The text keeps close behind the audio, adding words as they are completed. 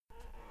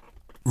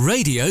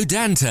Radio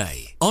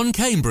Dante on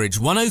Cambridge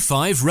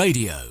 105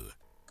 Radio.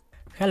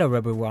 Hello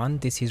everyone,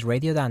 this is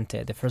Radio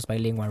Dante, the first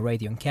bilingual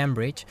radio in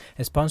Cambridge,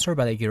 sponsored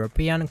by the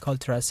European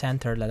Cultural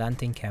Centre La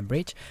Dante in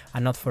Cambridge, a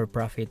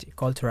not-for-profit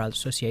cultural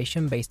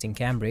association based in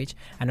Cambridge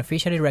and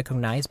officially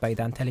recognized by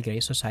Dante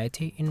Alighieri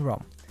Society in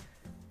Rome.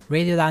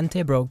 Radio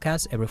Dante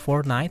broadcasts every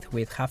fortnight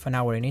with half an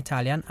hour in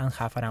Italian and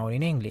half an hour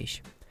in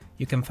English.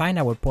 You can find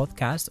our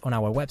podcast on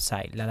our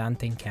website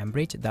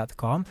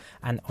ladanteincambridge.com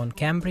and on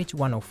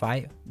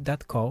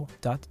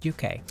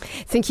cambridge105.co.uk.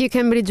 Thank you,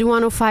 Cambridge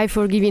 105,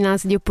 for giving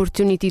us the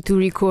opportunity to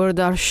record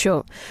our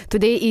show.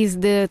 Today is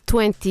the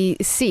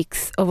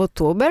 26th of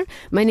October.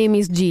 My name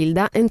is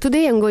Gilda, and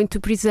today I'm going to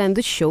present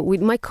the show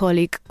with my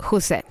colleague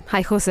Jose.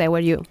 Hi, Jose, how are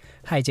you?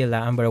 Hi, Gilda.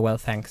 I'm very well,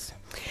 thanks.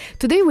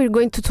 Today we're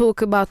going to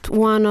talk about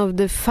one of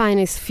the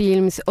finest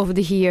films of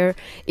the year.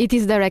 It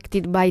is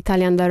directed by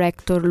Italian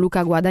director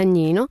Luca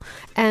Gaudagnino,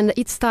 and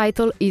its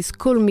title is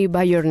Call Me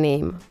By Your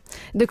Name.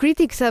 The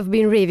critics have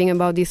been raving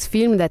about this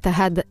film that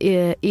had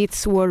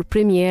its world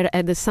premiere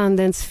at the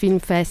Sundance Film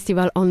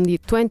Festival on the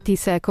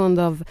 22nd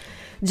of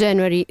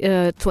January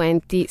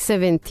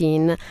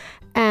 2017.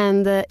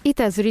 And it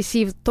has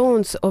received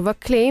tons of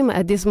acclaim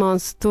at this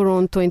month's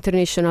Toronto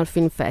International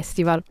Film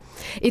Festival.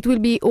 It will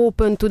be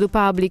open to the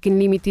public in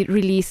limited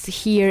release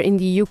here in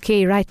the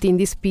UK right in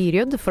this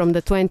period from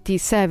the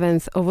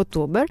 27th of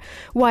October,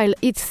 while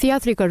its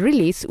theatrical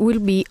release will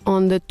be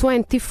on the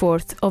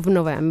 24th of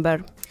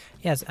November.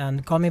 Yes,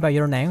 and Call Me By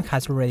Your Name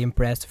has already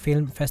impressed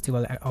film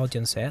festival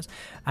audiences,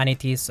 and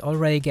it is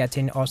already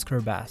getting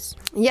Oscar buzz.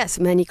 Yes,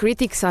 many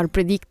critics are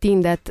predicting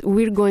that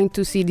we're going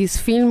to see this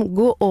film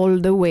go all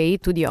the way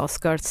to the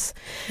Oscars.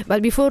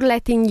 But before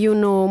letting you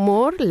know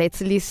more,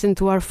 let's listen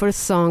to our first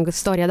song,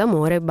 Storia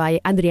d'amore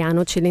by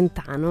Adriano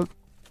Celentano.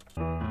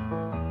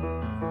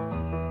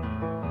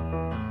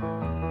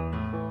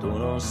 Tu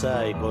non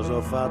sai cosa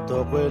ho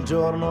fatto quel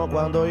giorno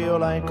quando io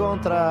la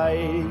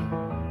incontrai.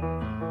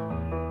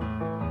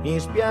 In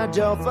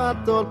spiaggia ho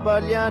fatto il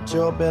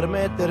pagliaccio per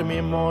mettermi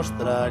in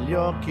mostra agli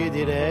occhi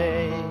di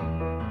lei,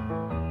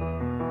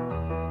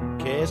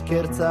 che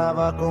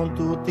scherzava con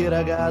tutti i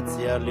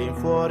ragazzi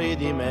all'infuori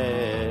di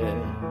me.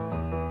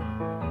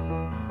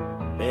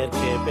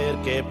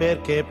 Perché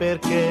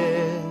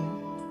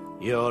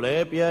io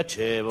le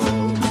piacevo.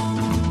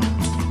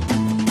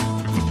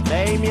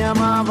 Lei mi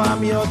amava,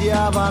 mi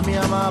odiava,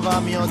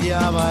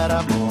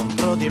 era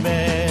contro di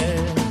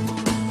me.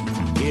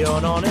 Io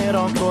non ero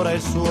ancora il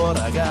suo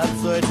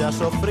ragazzo e già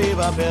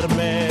soffriva per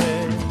me.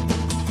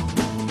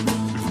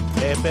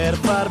 E per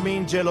farmi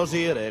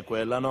ingelosire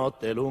quella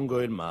notte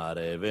lungo il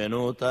mare è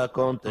venuta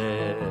con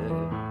te.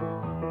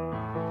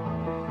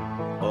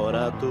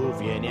 Ora tu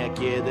vieni a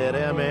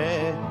chiedere a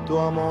me,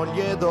 tua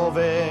moglie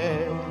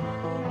dov'è?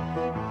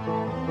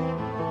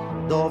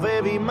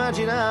 Dovevi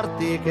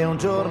immaginarti che un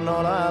giorno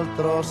o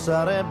l'altro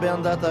sarebbe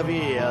andata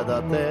via da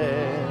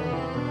te.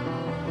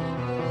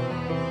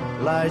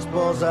 L'hai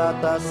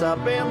sposata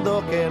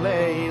sapendo che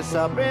lei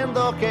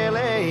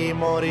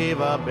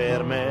moriva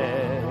per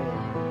me.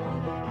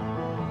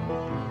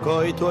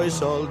 Coi tuoi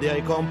soldi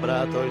hai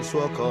comprato il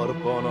suo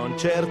corpo, non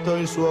certo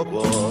il suo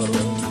cuore.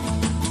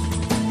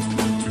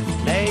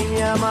 Lei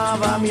mi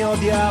amava, mi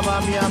odiava,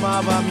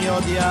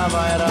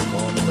 era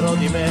contro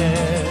di me.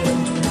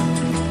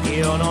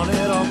 Io non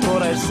ero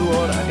ancora il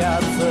suo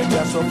ragazzo e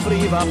già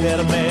soffriva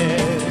per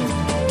me.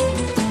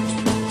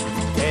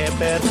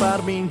 Per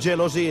farmi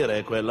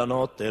ingelosire quella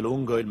notte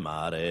lungo il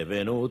mare è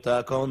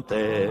venuta con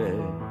te.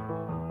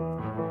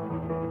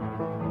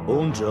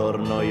 Un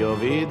giorno io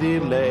vidi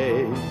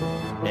lei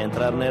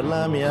entrar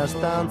nella mia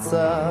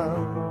stanza,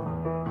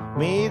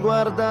 mi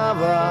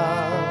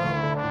guardava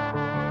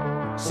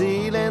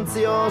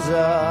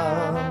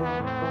silenziosa,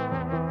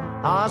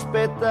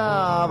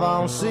 aspettava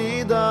un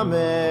sì da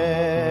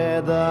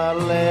me.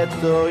 Dal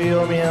letto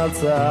io mi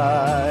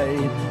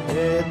alzai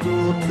e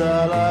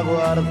tutta la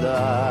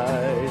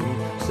guardai.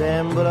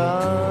 Sembrava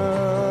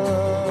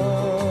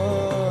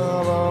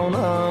un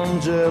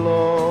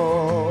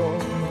angelo,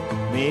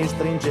 mi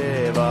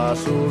stringeva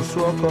sul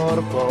suo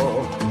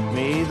corpo,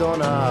 mi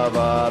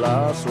donava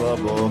la sua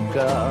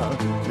bocca,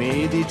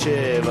 mi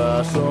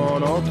diceva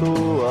sono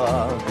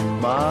tua,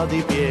 ma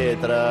di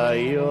pietra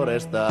io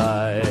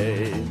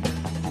restai.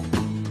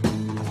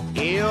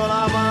 Io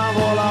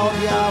l'amavo, la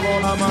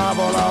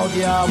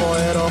odiavo,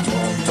 ero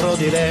contro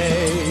di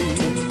lei.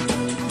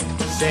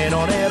 Se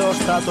non ero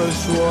stato il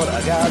suo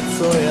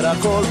ragazzo era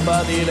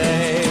colpa di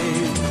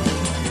lei.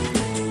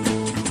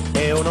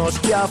 E uno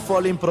schiaffo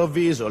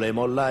all'improvviso le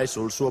mollai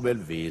sul suo bel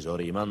viso,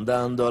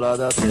 rimandandola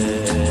da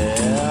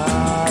te.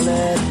 A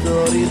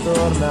letto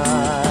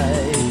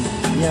ritornai,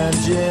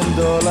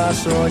 piangendola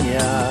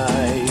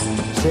sognai,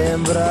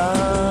 sembrava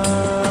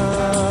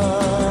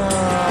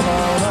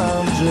un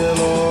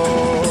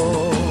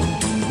angelo,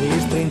 mi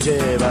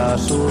stringeva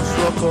sul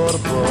suo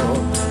corpo,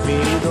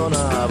 mi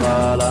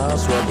donava la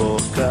sua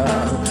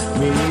bocca,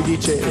 mi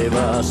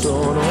diceva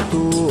sono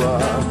tua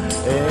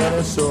e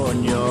nel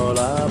sogno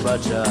la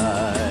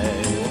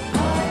baciai.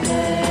 A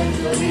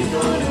letto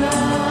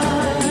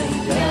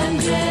ritornai,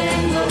 piangendo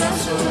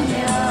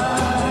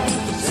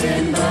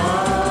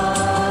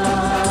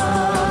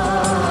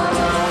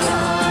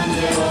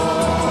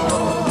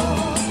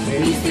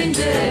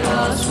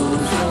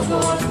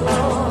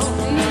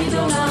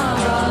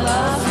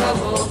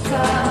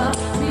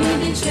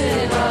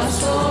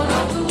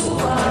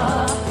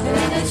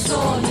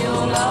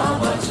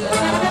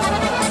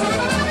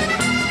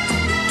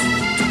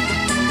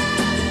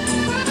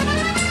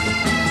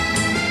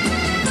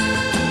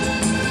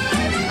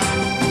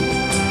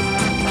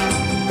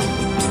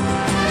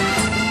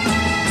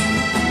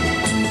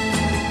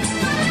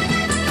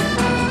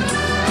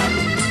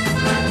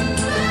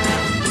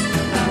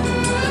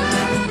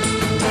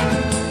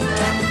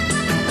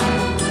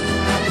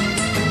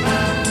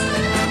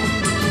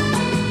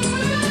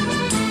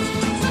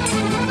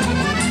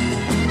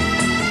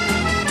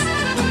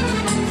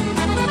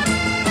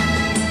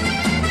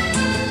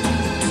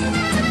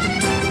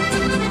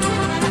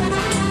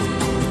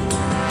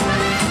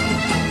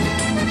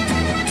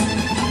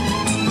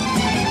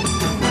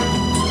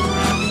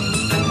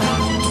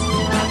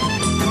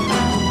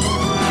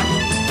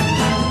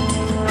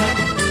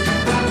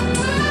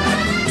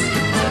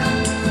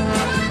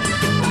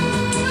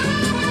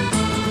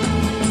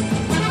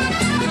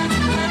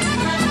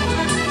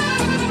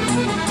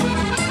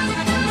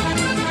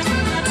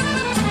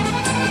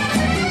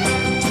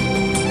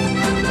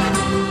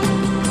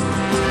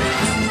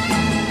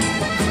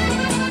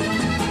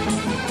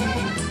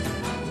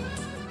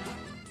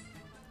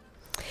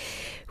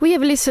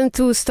have listened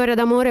to Storia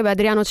d'amore by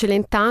Adriano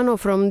Celentano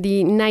from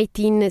the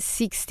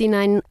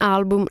 1969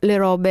 album Le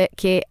robe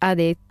che ha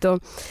detto.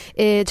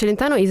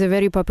 Celentano is a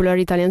very popular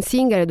Italian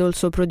singer and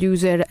also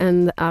producer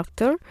and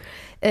actor.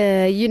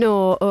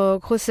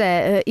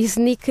 José, his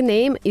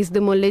nickname is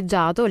the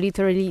molleggiato,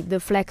 literally the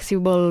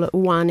flexible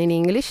one in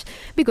English,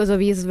 because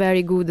of his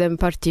very good and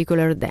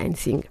particular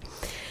dancing.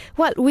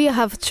 Well, we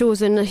have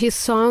chosen his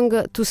song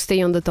to stay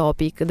on the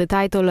topic. The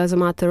title, as a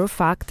matter of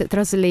fact,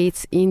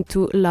 translates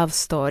into love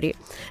story.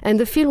 And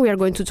the film we are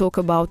going to talk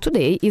about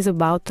today is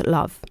about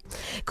love.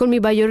 Call Me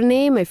By Your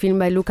Name, a film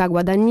by Luca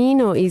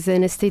Gaudagnino, is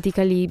an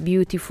aesthetically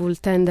beautiful,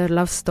 tender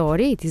love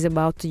story. It is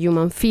about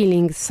human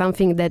feelings,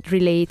 something that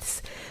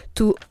relates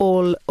to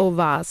all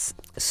of us.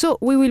 So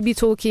we will be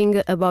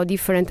talking about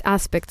different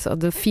aspects of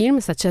the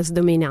film, such as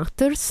the main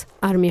actors,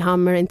 Armie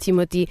and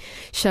Timothée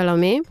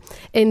Chalamet,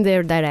 and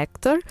their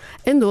director,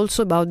 and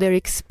also about their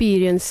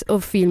experience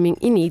of filming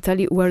in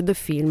Italy, where the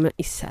film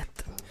is set.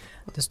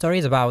 The story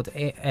is about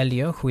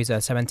Elio, who is a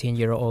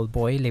 17-year-old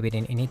boy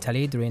living in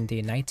Italy during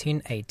the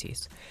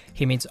 1980s.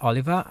 He meets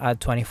Oliver, a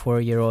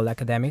 24-year-old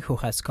academic who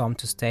has come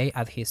to stay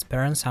at his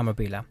parents' summer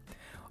villa.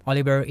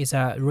 Oliver is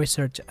a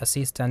research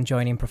assistant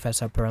joining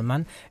Professor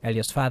Perlman,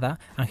 Elio's father,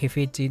 and he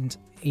fits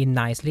in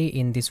nicely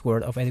in this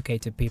world of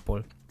educated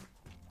people.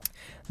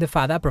 The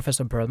father,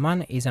 Professor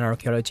Perlman, is an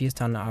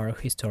archaeologist and art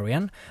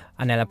historian.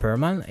 Anela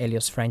Perlman,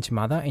 Elio's French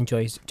mother,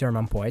 enjoys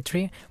German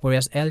poetry,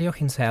 whereas Elio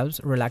himself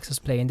relaxes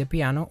playing the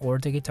piano or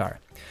the guitar.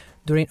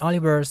 During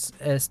Oliver's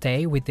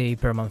stay with the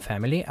Perlman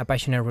family, a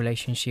passionate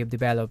relationship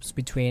develops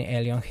between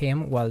Elio and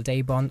him while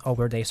they bond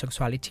over their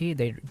sexuality,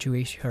 their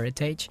Jewish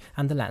heritage,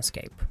 and the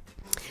landscape.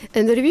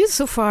 And the reviews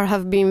so far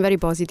have been very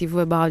positive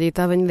about it,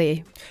 haven't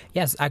they?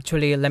 Yes,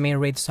 actually, let me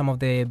read some of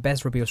the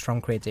best reviews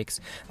from critics.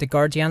 The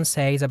Guardian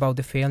says about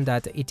the film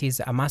that it is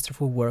a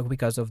masterful work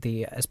because of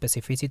the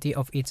specificity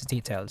of its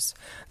details.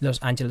 Los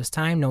Angeles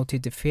Times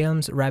noted the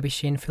film's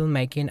ravishing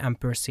filmmaking and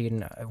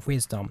piercing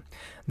wisdom.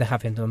 The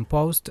Huffington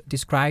Post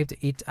described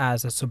it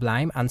as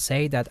sublime and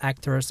said that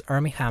actors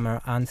Armie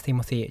and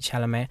Timothée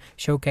Chalamet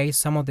showcase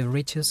some of the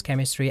richest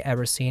chemistry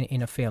ever seen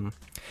in a film.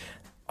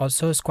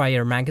 Also,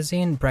 Esquire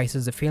magazine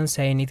praises the film,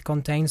 saying it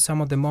contains some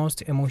of the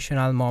most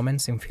emotional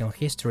moments in film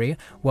history,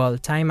 while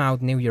Time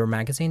Out New York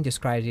magazine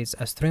describes it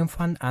as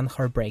triumphant and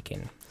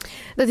heartbreaking.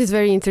 That is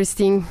very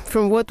interesting.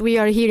 From what we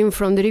are hearing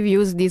from the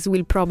reviews, this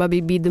will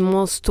probably be the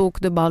most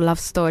talked about love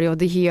story of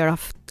the year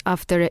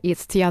after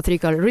its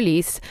theatrical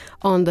release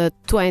on the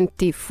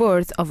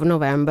 24th of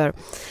November.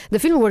 The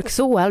film works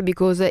so well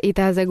because it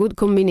has a good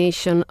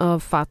combination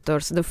of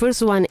factors. The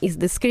first one is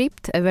the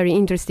script, a very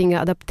interesting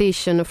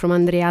adaptation from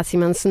Andrea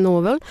Asiman's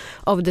novel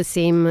of the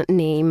same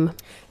name.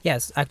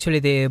 Yes, actually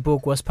the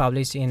book was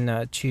published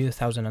in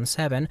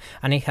 2007,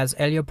 and it has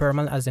Elio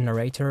Perlman as the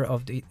narrator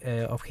of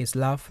his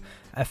love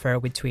affair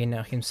between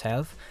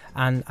himself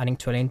and an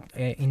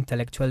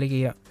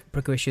intellectually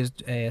precocious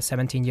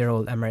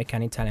 17-year-old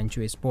American-Italian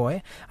Jewish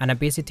boy and a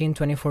visiting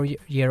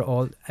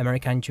 24-year-old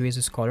American Jewish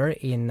scholar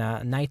in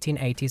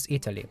 1980s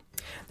Italy.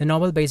 The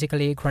novel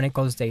basically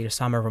chronicles their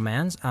summer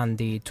romance and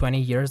the 20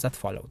 years that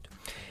followed.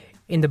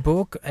 In the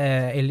book,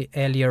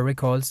 Elio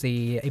recalls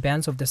the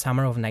events of the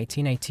summer of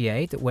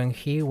 1988 when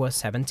he was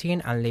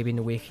 17 and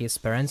living with his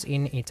parents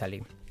in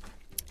Italy.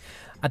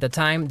 At the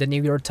time, the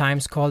New York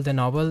Times called the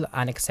novel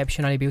an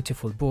exceptionally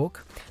beautiful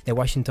book. The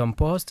Washington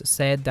Post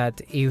said that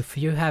if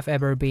you have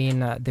ever been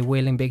the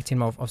willing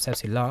victim of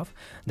obsessive love,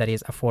 that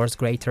is, a force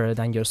greater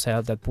than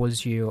yourself that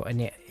pulls you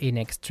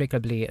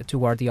inextricably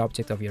toward the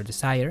object of your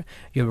desire,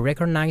 you will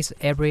recognize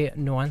every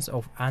nuance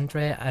of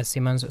Andre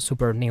Asiman's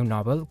superb new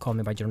novel, Call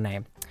Me By Your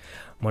Name.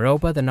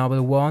 Moreover, the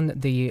novel won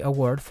the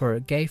award for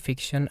gay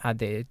fiction at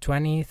the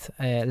 20th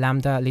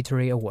Lambda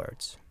Literary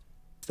Awards.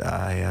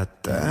 Stai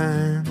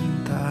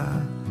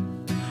attenta,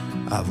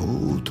 ha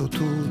avuto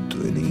tutto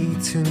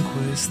inizio in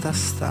questa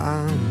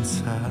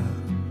stanza,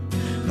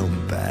 non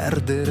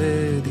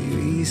perdere di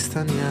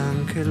vista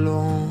neanche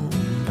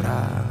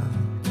l'ombra,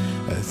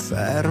 e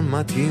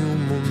fermati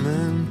un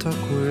momento a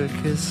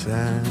quel che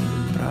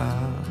sembra,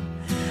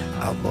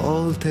 a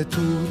volte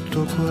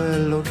tutto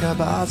quello che è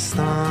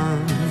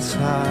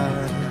abbastanza,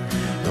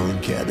 non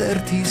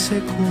chiederti se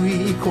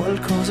qui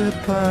qualcosa è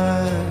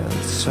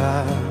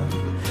persa.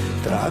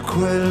 Tra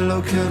quello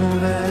che uno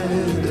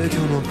vede e che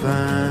uno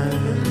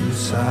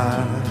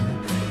pensa,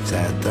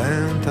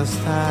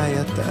 stai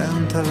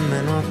attenta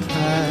almeno a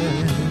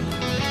te.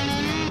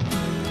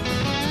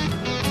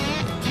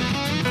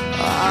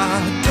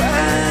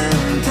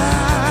 Attenta,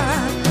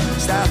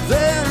 stai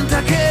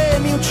attenta che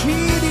mi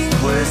uccidi in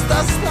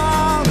questa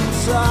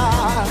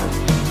stanza,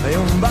 e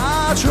un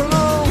bacio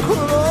non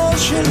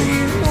conosce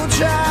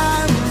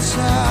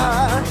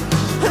l'innocenza,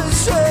 e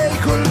sei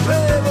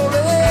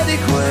colpevole di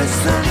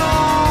questa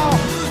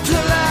notte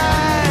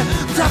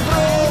lenta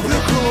proprio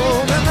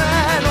come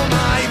me, non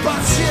hai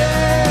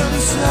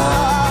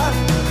pazienza,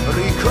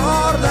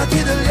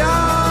 ricordati degli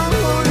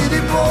angoli di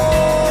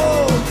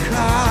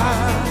bocca,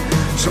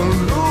 sono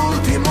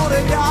l'ultimo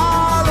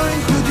regalo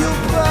in cui ti ho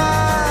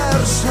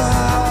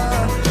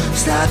persa,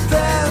 stai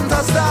attenta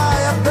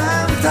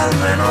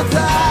almeno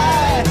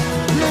te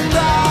non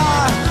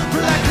dà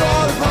la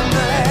colpa a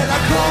me, la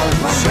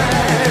colpa a me.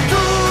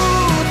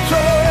 Tutto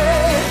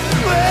è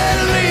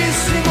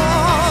bellissimo,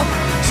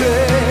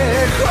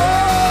 sei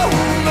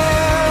come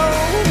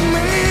un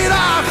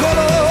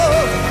miracolo,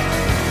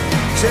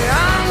 se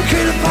anche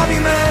il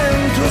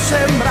pavimento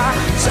sembra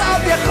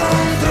sabbia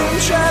contro un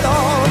cielo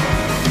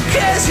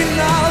che si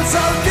innalza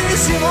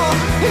altissimo,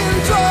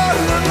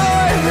 intorno a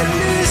noi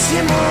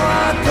bellissimo,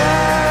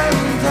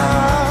 attenta.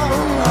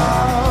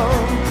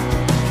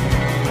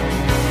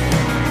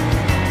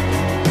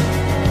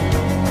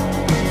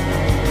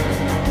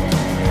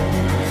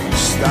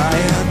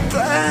 Stai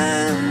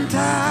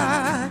attenta,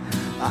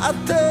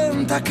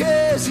 attenta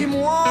che si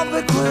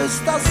muove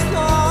questa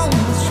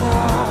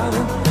stanza,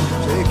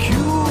 se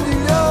chiudi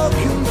gli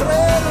occhi un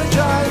treno è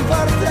già in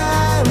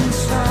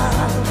partenza,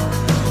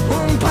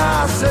 un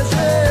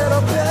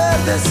passeggero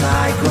perde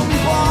sai con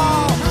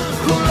po',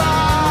 con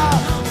la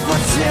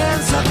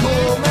pazienza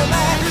come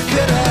me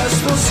che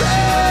resto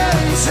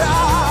senza,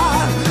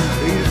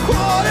 il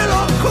cuore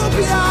l'ho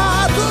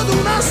copiato ad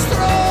una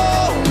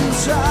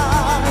stronza,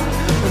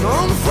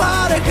 non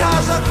fare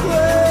caso a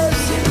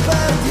questa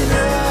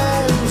impertinenza,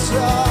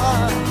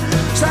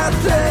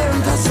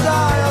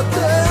 stai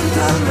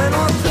attenta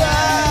almeno a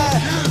te,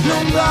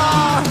 non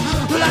dà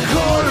la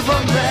colpa a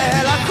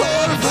me, la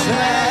colpa a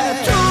me.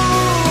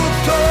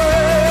 Tutto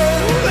è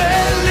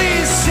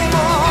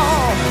bellissimo,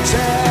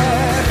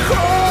 c'è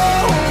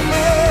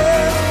come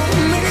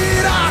un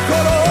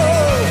miracolo,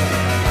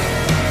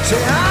 se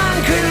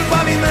anche il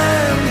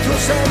pavimento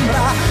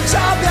sembra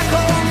sabbia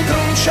contro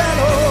un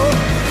cielo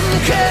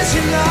che si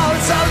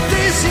innalza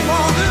altissimo,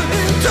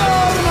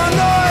 intorno a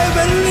noi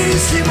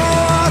bellissimo,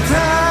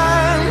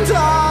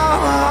 attenta,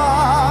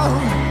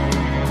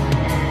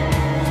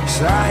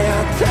 stai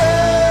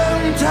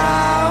attenta,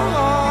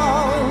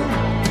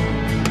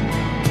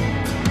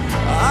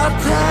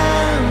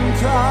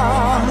 attenta,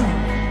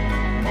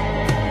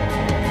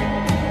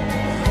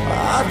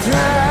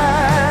 attenta.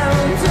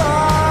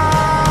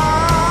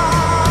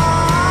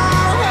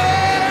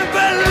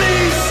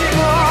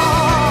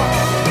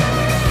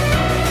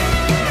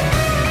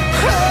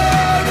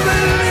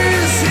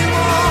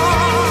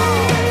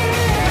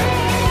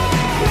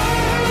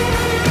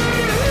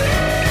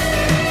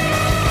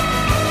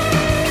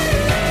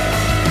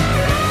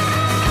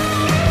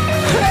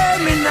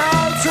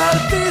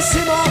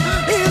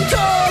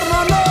 Intorno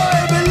a noi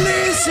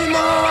bellissimo,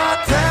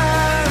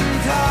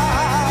 attenta,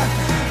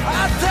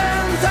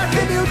 attenta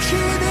che mi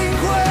uccidi in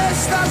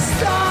questa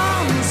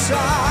stanza,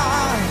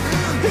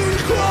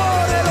 il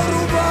cuore l'ho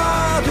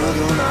rubato ad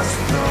una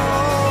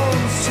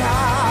stronza,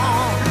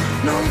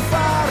 non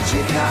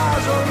farci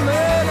caso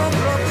almeno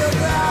proprio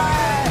te,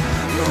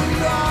 non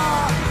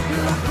dà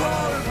la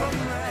colpa a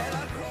me,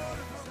 la colpa.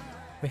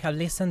 We have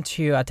listened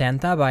to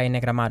Attenta by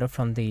Negramaro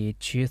from the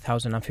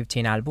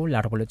 2015 album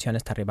La Rivoluzione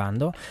sta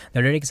arrivando. The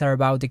lyrics are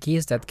about the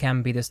kiss that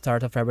can be the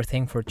start of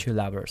everything for two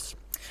lovers.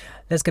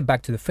 Let's get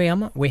back to the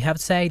film. We have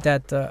said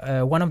that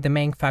one of the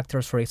main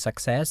factors for its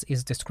success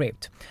is the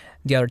script.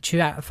 The other two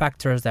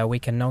factors that we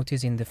can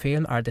notice in the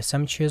film are the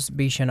sumptuous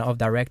vision of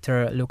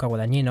director Luca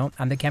Gaudagnino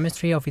and the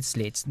chemistry of its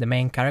leads, the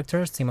main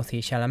characters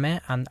Timothée Chalamet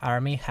and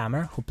Armie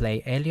Hammer, who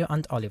play Elio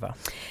and Oliver.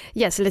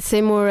 Yes, let's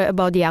say more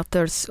about the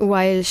actors.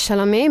 While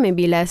Chalamet may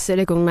be less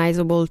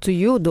recognizable to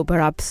you, though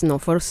perhaps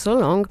not for so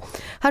long,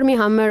 Armie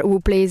Hammer,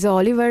 who plays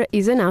Oliver,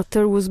 is an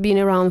actor who's been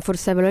around for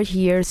several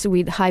years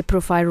with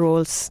high-profile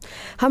roles.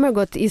 Hammer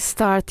got his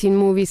start in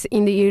movies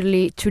in the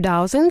early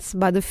 2000s,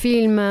 but the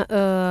film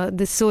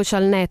The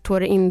Social Network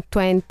in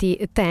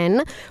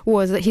 2010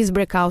 was his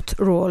breakout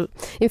role.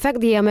 In fact,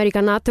 the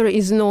American actor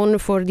is known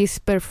for this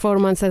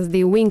performance as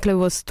the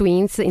Winklevoss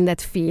twins in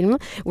that film,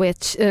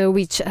 which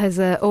as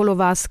all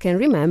of us can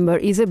remember,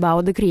 is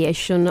about the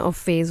creation of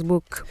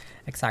Facebook.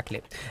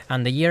 Exactly.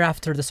 And the year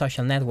after The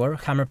Social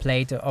Network, Hammer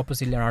played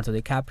opposite Leonardo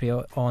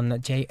DiCaprio on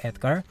J.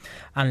 Edgar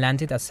and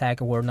landed a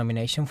SAG Award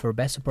nomination for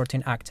Best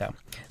Supporting Actor.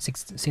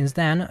 Since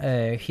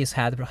then, he's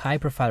had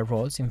high-profile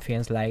roles in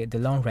films like The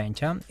Lone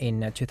Ranger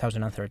in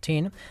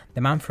 2013,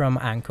 The Man from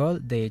U.N.C.L.E.,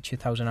 the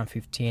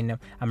 2015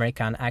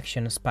 American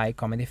action spy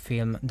comedy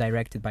film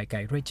directed by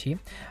Guy Ritchie,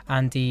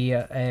 and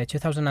the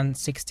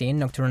 2016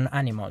 Nocturnal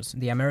Animals,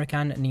 the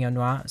American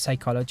neo-noir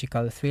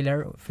psychological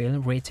thriller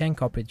film written,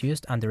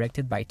 co-produced, and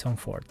directed by Tom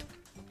Ford.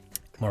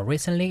 More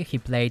recently, he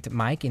played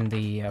Mike in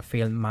the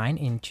film Mine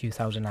in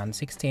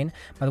 2016,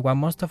 but what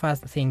most of us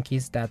think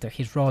is that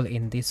his role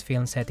in this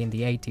film set in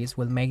the 80s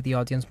will make the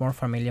audience more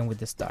familiar with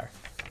the star.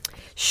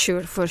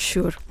 Sure, for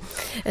sure.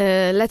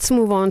 Let's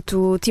move on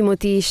to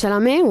Timothée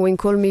Chalamet, who in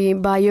Call Me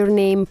By Your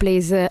Name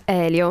plays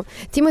Elio.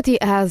 Timothée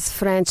has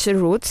French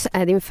roots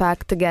and in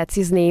fact gets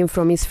his name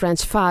from his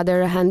French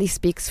father, and he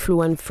speaks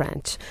fluent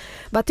French.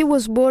 But he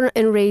was born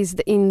and raised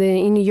in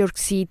New York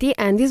City,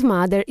 and his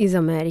mother is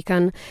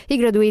American. He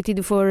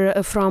graduated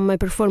from a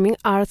performing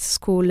arts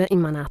school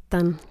in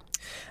Manhattan.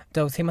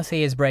 Though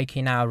Timothée is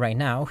breaking out right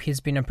now, he's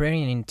been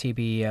appearing in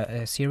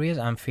TV series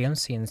and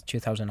films since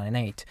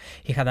 2008.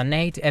 He had an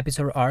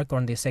 8-episode arc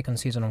on the second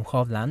season of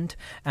Homeland,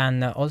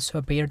 and also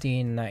appeared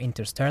in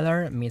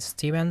Interstellar, Miss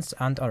Stevens,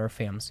 and other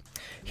films.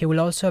 He will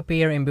also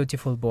appear in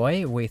Beautiful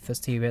Boy with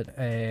Steve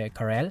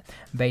Carell,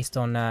 based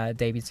on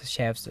David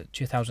Sheff's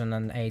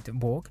 2008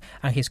 book,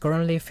 and he's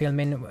currently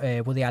filming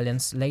Woody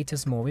Allen's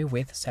latest movie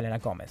with Selena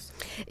Gomez.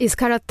 His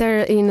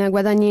character in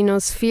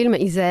Guadagnino's film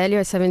is Elio,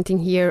 a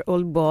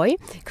 17-year-old boy.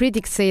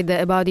 Critics said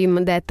about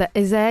him that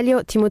as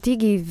Elio, Timothée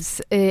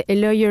gives a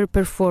lawyer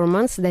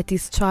performance that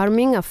is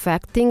charming,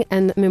 affecting,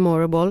 and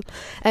memorable.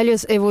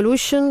 Elio's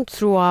evolution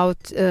throughout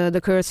the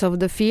course of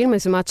the film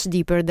is much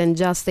deeper than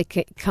just a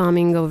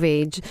coming of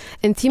age,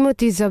 and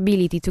Timothée's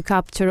ability to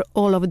capture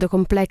all of the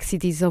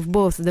complexities of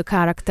both the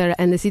character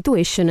and the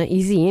situation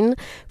he's in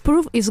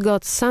prove he's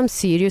got some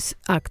serious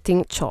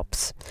acting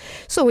chops.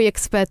 So we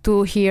expect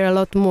to hear a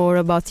lot more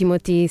about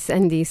Timothée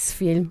and this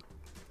film.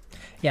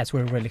 Yes,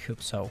 we really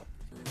hope so.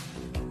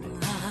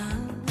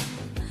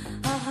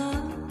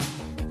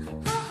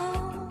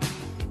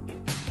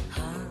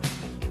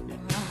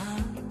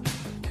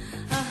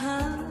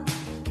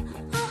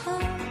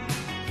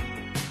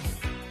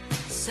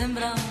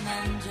 Sembra un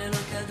angelo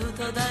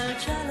caduto dal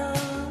cielo,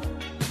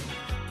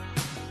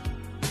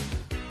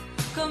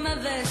 come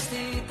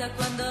vestita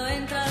quando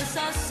entra il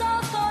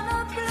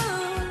sassofono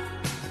blu,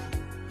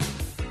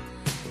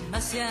 ma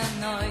si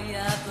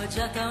annoia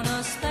appoggiata a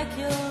uno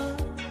specchio,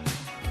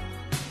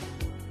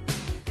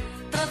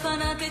 tra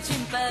fanatici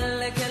in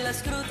pelle che la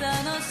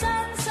scrutano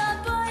senza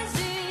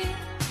poesia.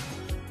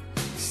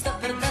 Sta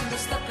perdendo,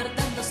 sta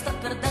perdendo, sta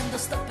perdendo,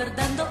 sta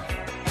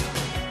perdendo.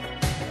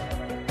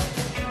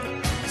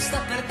 Sta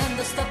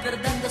perdendo, sta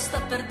perdendo, sta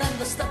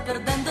perdendo, sta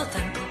perdendo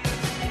tempo.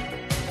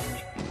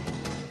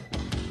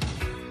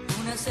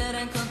 Una sera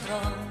incontrò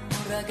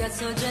un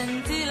ragazzo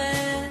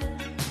gentile.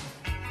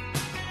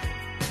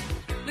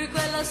 Lui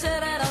quella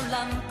sera era un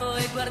lampo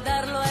e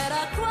guardarlo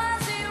era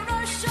quasi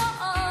uno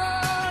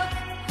shock.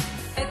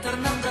 E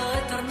tornando,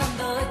 e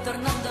tornando, e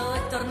tornando,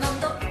 e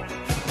tornando.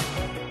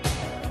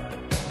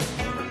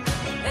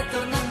 E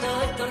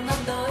tornando, e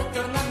tornando, e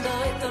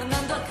tornando, e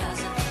tornando a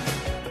casa.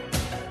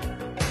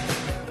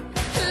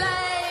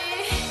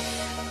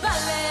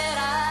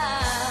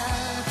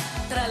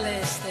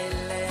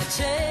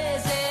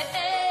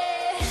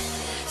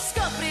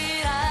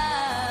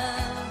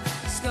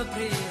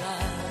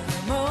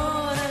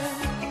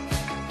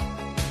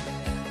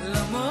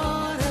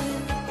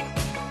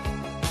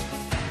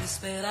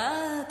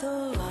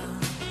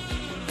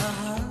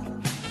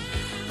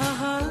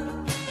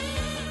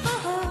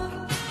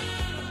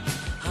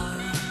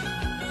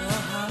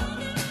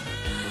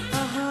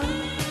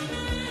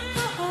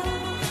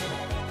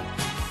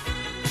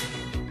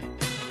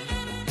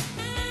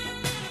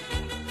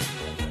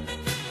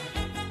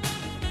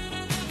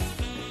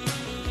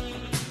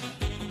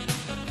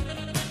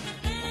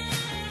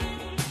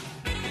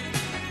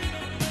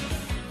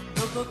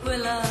 Dopo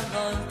quella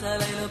volta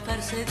lei lo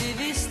perse di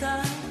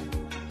vista,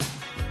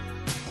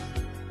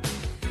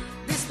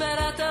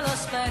 disperato lo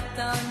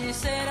aspetta ogni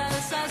sera il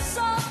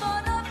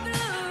sassofono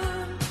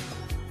blu.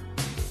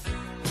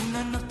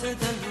 Una notte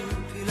da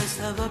lupi lei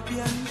stava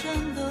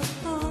piangendo,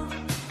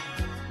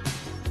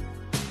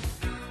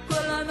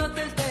 quella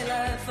notte il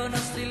telefono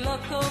strillò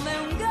come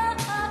un gallo.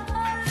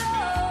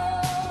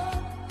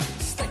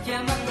 Sta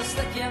chiamando,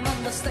 sta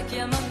chiamando, sta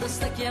chiamando,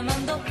 sta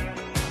chiamando.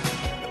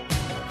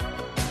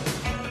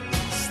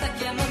 Sta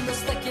chiamando,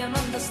 sta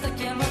chiamando, sta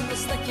chiamando,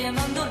 sta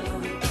chiamando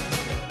lui.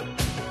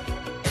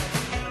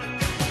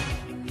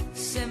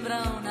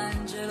 Sembra un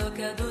angelo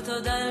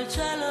caduto dal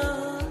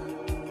cielo.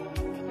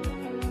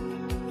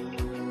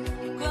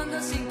 Quando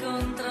si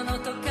incontrano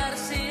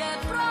toccarsi è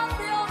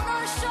proprio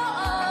uno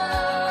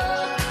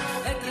shock.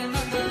 E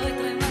tremando, e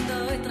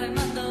tremando, e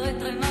tremando, e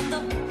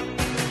tremando.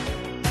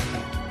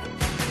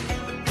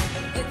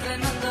 E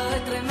tremando,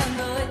 e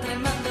tremando, e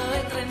tremando,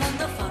 e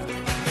tremando forte.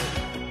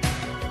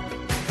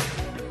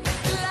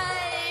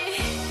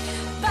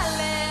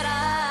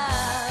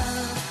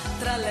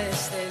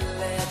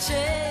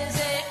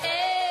 Accese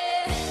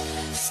e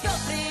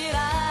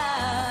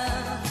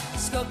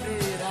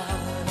scoprirà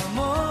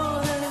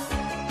l'amore,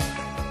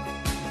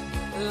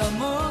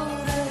 l'amore.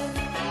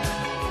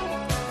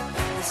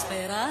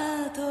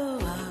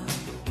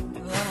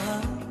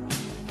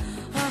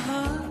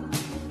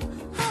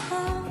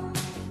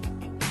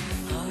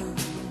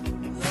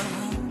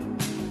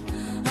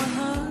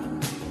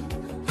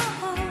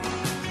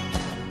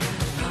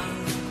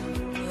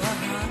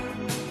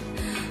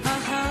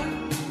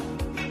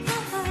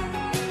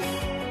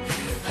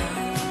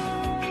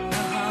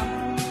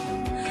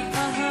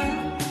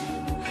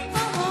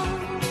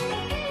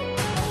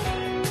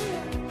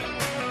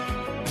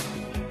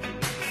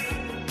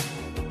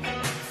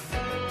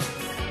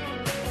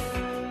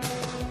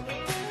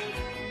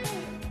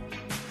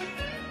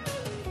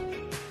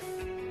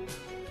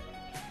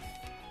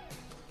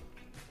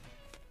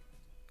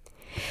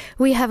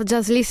 We have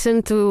just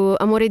listened to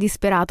Amore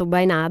Disperato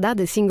by Nada.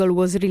 The single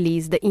was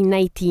released in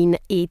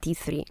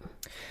 1983.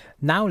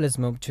 Now let's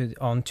move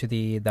on to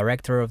the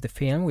director of the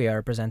film we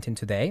are presenting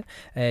today.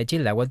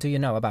 Gilda, what do you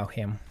know about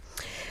him?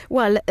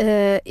 Well,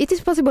 it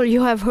is possible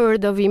you have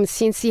heard of him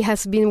since he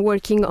has been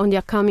working on the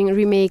upcoming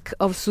remake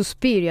of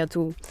Suspiria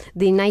 2,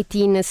 the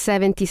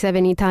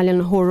 1977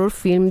 Italian horror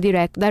film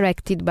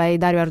directed by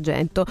Dario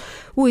Argento,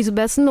 who is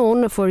best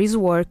known for his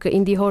work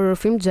in the horror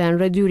film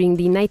genre during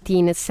the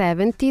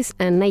 1970s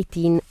and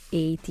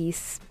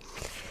 1980s.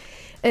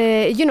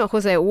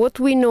 Jose, what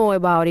we know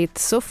about it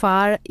so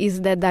far is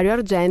that Dario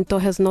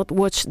Argento has not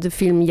watched the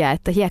film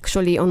yet. He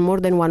actually, on more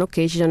than one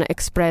occasion,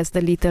 expressed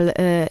a little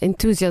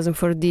enthusiasm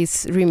for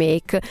this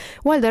remake,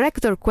 while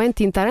director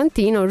Quentin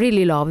Tarantino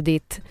really loved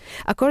it.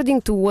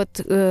 According to what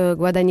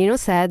Guadagnino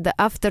said,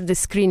 after the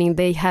screening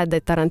they had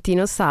at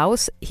Tarantino's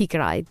house, he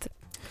cried.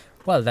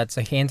 Well, that's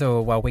a hint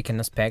of what we can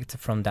expect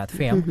from that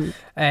film. Mm-hmm.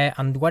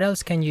 And what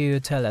else can you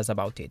tell us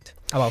about him?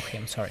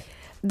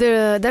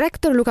 The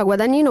director Luca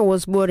Guadagnino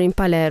was born in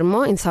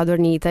Palermo, in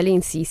southern Italy,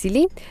 in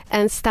Sicily,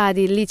 and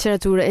studied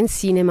literature and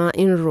cinema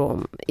in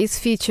Rome. His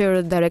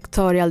feature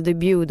directorial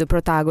debut, The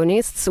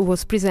Protagonists,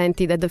 was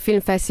presented at the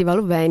Film Festival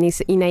of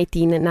Venice in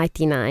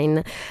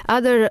 1999.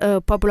 Other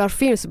popular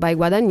films by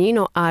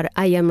Guadagnino are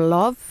I Am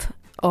Love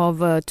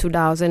of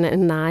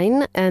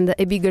 2009 and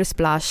A Bigger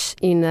Splash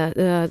in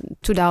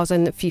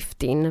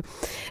 2015.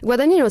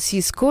 Guadagnino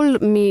sees Call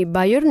Me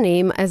By Your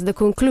Name as the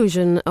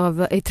conclusion of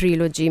a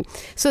trilogy.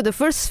 So the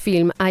first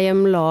film, I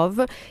Am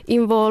Love,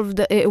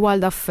 involved a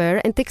wild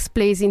affair and takes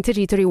place in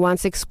territory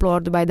once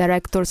explored by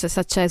directors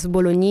such as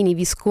Bolognini,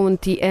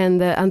 Visconti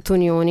and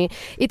Antonioni.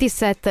 It is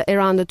set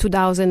around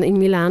 2000 in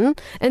Milan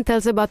and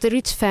tells about a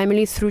rich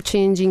family through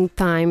changing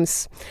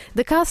times.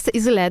 The cast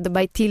is led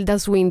by Tilda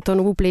Swinton,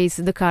 who plays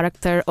the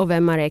character of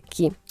Emma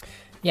Recchi.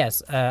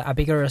 Yes, A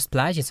Bigger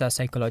Splash is a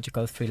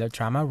psychological thriller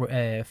drama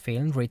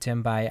film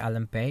written by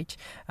Alan Page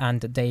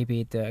and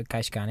David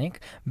Kashkanik,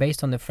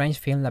 based on the French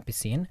film La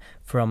Piscine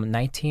from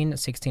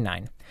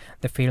 1969.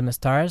 The film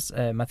stars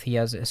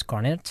Matthias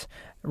Scornet,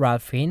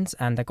 Ralph Fiennes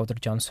and Dakota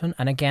Johnson,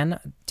 and again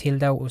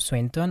Tilda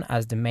Swinton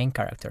as the main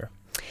character.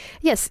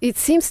 Yes, it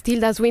seems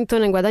Tilda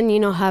Swinton and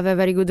Guadagnino have a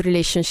very good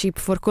relationship.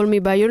 For Call Me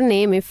By Your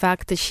Name, in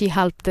fact, she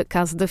helped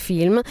cast the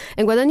film,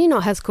 and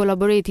Guadagnino has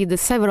collaborated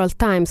several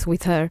times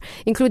with her,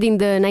 including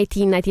the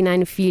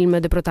 1999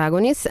 film The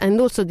Protagonist and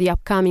also the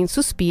upcoming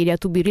Suspiria,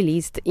 to be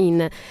released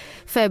in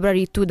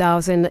February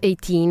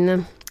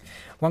 2018.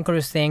 One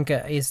curious thing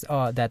is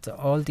that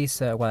all these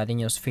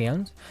Guadagnino's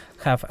films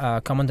have a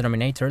common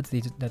denominator,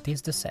 that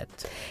is the set.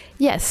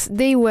 Yes,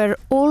 they were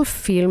all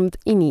filmed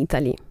in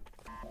Italy.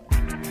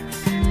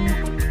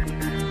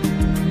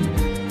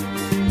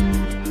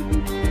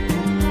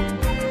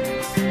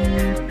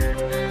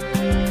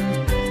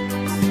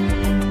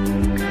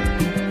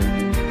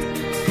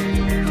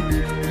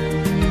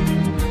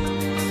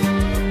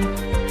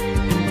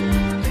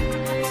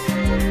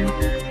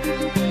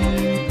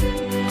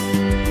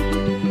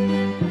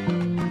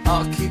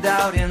 Occhi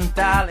da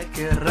orientale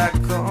che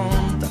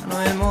raccontano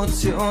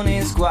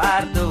emozioni,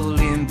 sguardo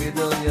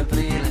limpido di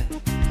aprile,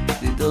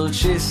 di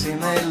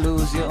dolcissime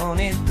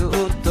illusioni,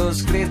 tutto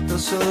scritto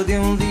su di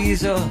un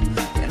viso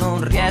che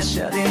non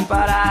riesce ad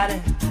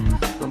imparare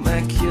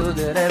come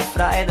chiudere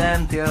fra i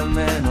denti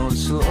almeno il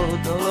suo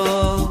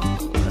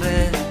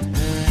dolore.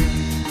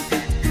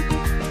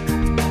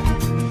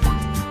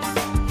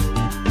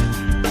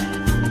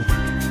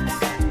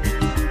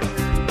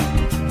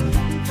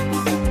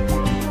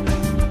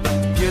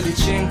 Più di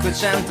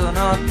 500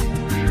 notti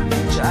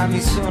già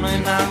mi sono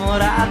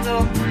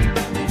innamorato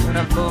di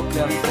una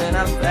bocca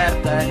appena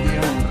aperta e di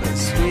un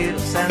respiro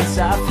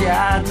senza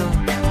fiato.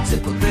 Se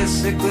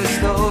potesse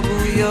questo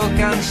buio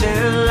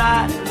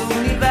cancellare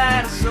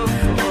l'universo,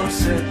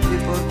 forse ti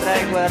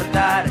potrei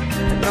guardare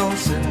e non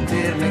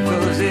sentirmi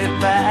così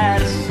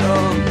perso.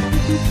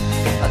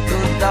 Ma tu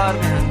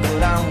dormi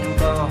ancora un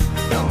po',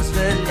 non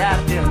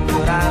svegliarti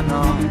ancora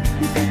no.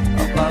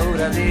 Ho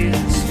paura di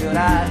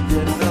sfiorarti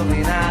e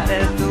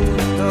rovinare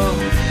tutto.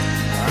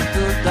 Ma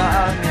tu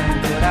dormi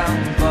ancora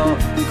un po',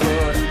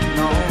 ancora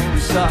non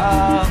so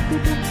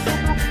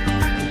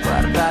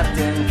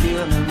guardarti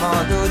anch'io nel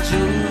modo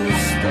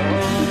giusto.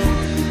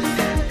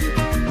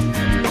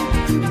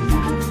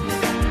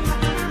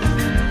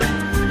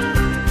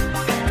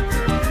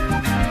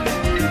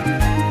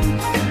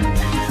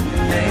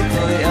 Nei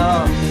tuoi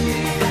occhi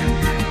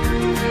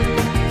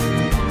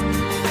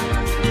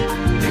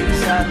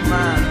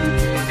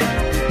disarmanti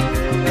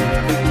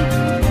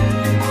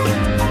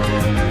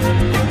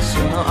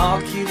sono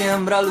occhi di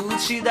ambra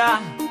lucida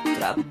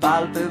tra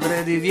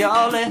palpebre di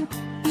viole,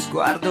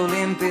 sguardo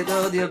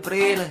limpido di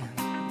aprile,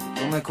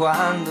 come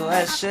quando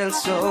esce il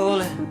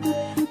sole,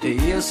 e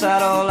io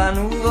sarò la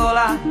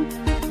nuvola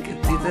che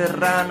ti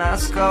terrà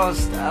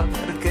nascosta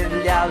perché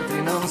gli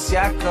altri non si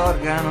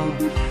accorgano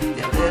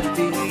di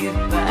averti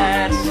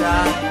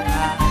persa.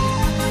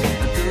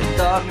 Tu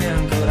dormi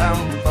ancora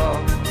un po',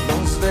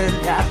 non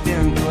svegliarti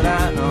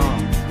ancora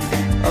no.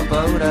 ho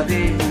paura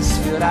di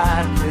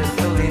sfiorarti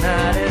e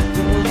rovinare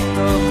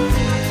tutto.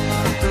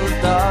 Tu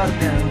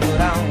dormi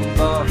ancora un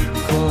po',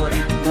 ancora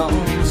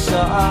non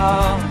so,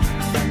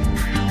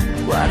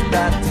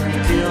 guardarti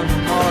anche in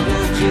un modo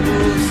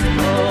giusto.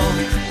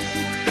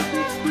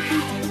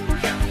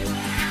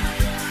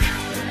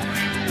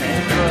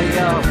 Nei tuoi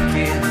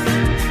occhi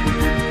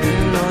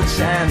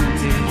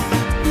innocenti,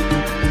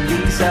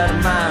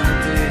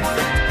 disarmanti,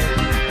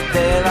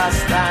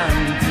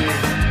 devastanti,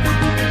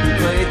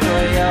 quei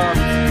tuoi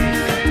occhi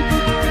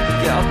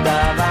che ho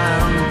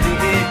davanti,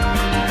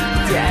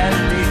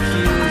 tienli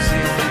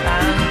chiusi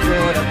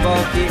ancora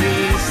pochi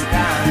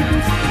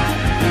istanti,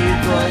 i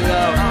tuoi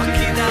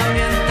occhi da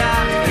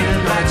orientare,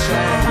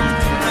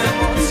 innocenti,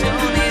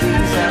 emozioni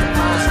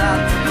disarmose,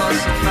 ti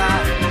posso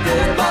fare, te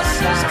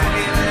posso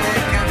scrivere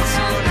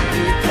canzoni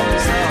di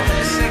poesia,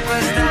 se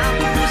questa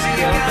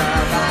musica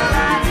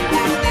parla di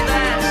un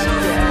universo,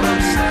 non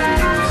sei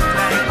tu,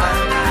 potrei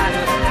parlare,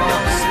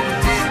 non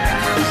sentirmi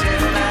così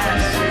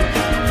perso.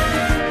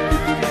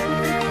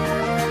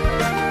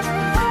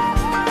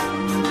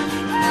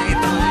 Nei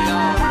tuoi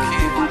occhi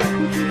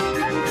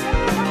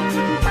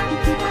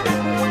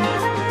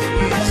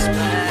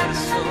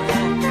disperso,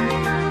 nei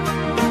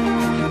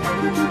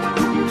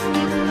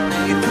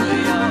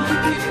tuoi occhi.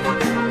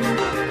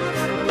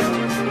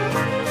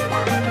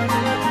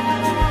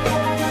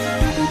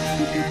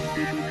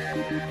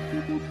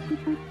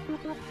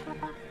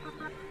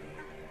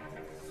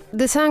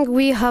 The song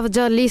we have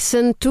just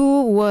listened to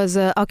was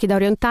Occhi da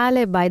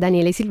Orientale by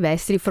Daniele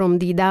Silvestri from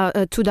the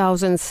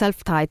 2000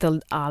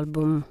 self-titled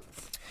album.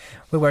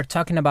 We were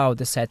talking about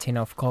the setting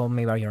of Call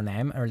Me By Your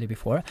Name early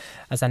before.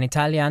 As an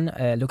Italian,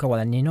 Luca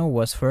Gaudagnino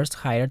was first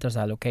hired as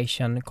a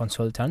location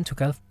consultant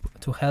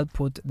to help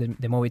put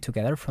the movie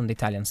together from the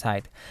Italian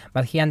side.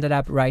 But he ended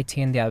up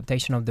writing the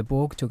adaptation of the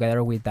book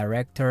together with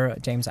director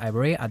James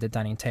Ivory at the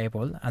dining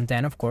table, and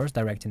then, of course,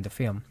 directing the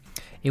film.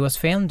 It was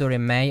filmed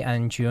during May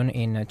and June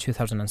in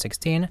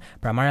 2016,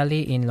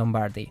 primarily in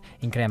Lombardy,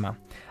 in Crema,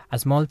 a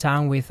small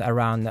town with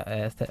around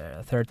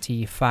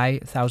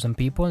 35,000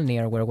 people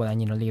near where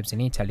Guadagnino lives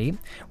in Italy,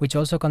 which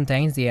also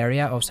contains the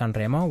area of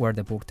Sanremo where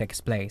the book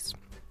takes place.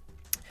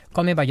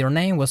 Call Me By Your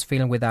Name was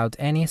filmed without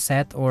any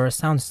set or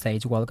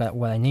soundstage, while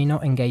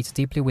Guadagnino engaged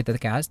deeply with the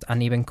cast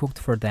and even cooked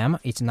for them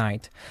each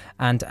night.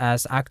 And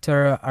as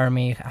actor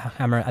Armie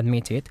Hammer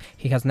admitted,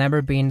 he has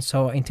never been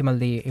so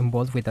intimately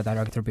involved with the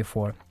director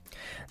before.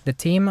 The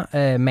team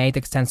made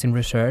extensive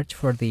research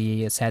for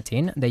the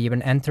setting. They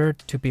even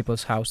entered two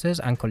people's houses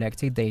and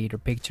collected their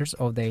pictures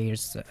of their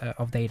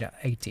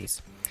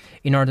 80s.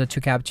 In order to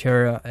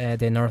capture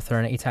the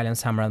northern Italian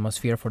summer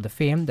atmosphere for the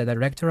film, the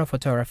director of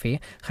photography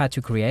had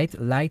to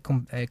create light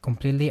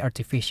completely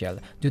artificial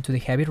due to the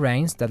heavy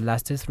rains that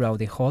lasted throughout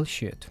the whole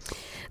shoot.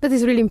 That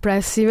is really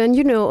impressive. And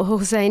you know,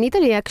 Jose, in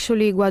Italy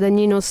actually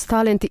Guadagnino's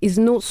talent is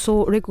not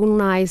so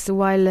recognized,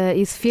 while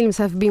his films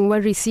have been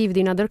well received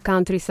in other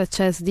countries such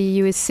as the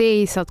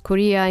USA, South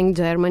Korea and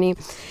Germany.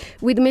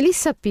 With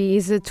Melissa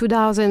P's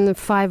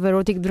 2005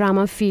 erotic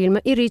drama film,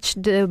 he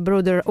reached a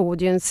broader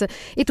audience.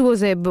 It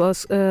was a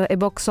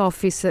box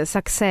office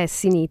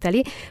success in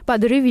Italy,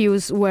 but the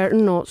reviews were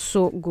not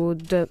so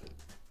good.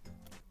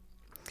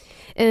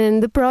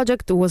 And the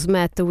project was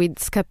met with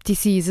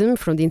skepticism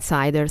from the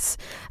insiders.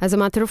 As a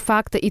matter of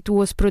fact, it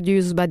was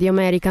produced by the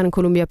American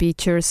Columbia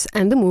Pictures,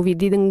 and the movie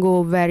didn't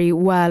go very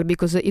well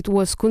because it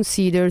was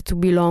considered to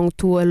belong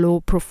to a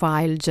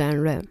low-profile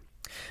genre.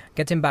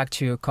 Getting back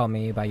to Call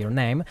Me By Your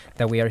Name,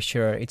 that we are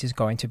sure it is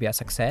going to be a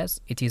success,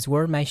 it is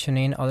worth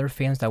mentioning other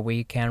films that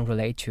we can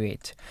relate to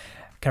it.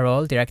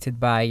 Carol, directed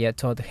by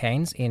Todd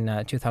Haynes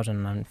in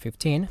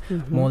 2015,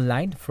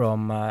 Moonlight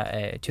from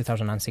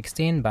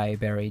 2016 by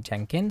Barry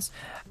Jenkins,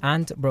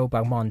 and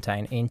Brokeback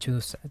Mountain in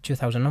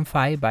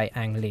 2005 by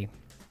Ang Lee.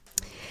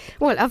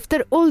 Well,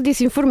 after all this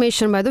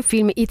information about the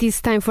film, it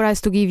is time for us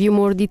to give you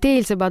more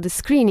details about the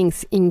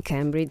screenings in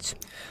Cambridge.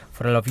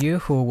 For all of you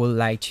who would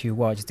like to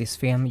watch this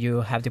film,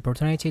 you have the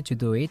opportunity to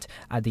do it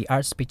at the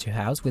Arts Picture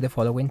House with the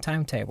following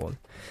timetable.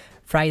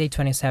 Friday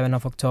 27th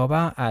of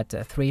October at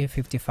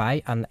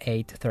 3:55 and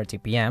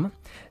 8:30 p.m.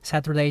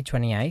 Saturday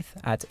 28th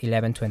at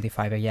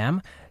 11:25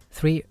 a.m.,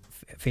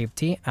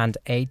 3:50 and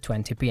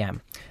 8:20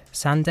 p.m.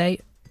 Sunday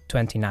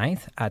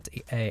 29th at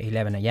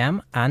 11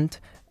 a.m. and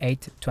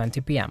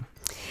 8:20 p.m.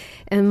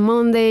 And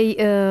Monday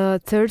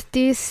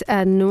 30th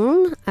at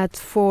noon at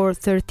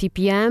 4:30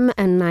 p.m.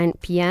 and 9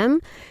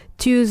 p.m.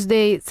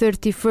 Tuesday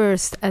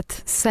 31st at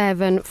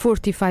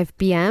 7:45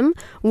 p.m.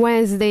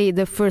 Wednesday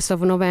the 1st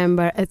of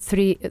November at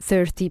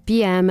 3:30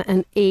 p.m.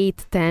 and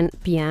 8:10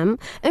 p.m.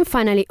 And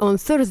finally on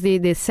Thursday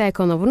the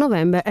 2nd of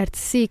November at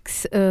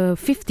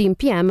 6:15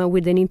 p.m.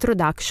 with an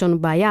introduction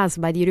by us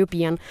by the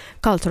European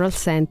Cultural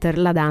Centre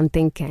La Dante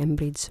in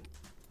Cambridge.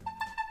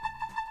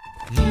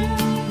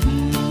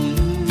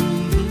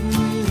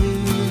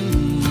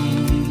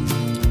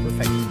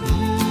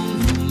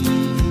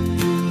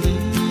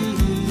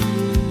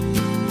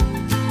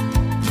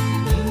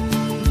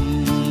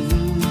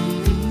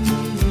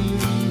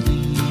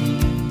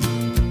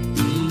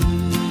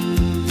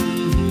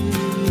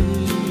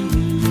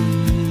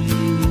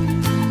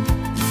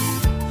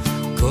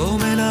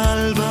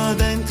 l'alba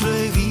dentro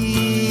i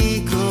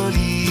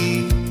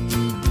vicoli,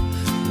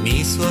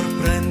 mi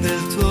sorprende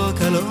il tuo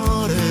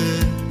calore,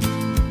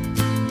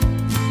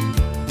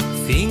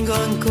 fingo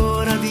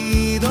ancora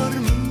di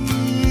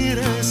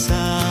dormire,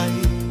 sai,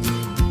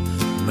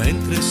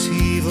 mentre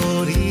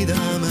scivoli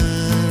da me.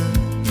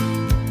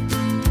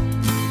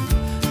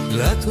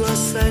 La tua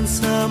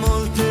assenza ha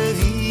molte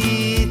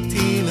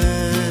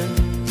vittime,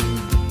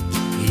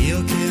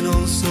 io che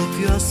non so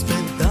più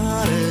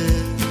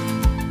aspettare.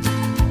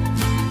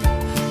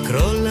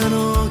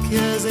 Crollano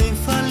chiese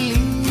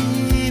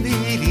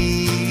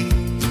infallibili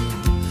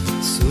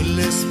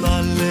sulle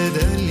spalle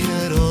degli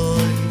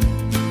eroi.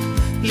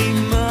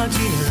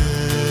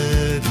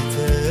 L'immagine di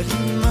te,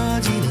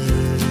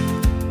 l'immagine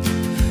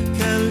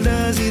che il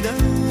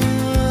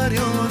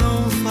desiderio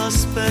non fa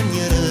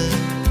spegnere.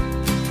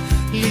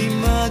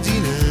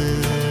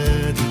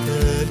 L'immagine di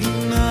te,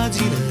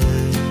 l'immagine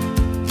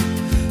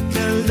che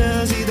il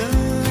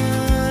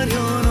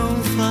desiderio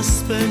non fa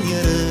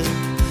spegnere.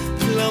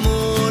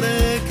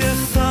 L'amore che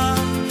fa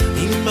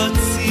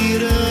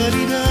impazzire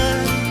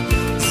l'idea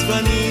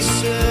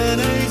svanisce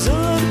nei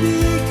giorni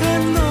che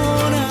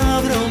non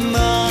avrò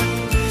mai.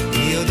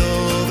 Io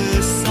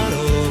dove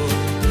sarò,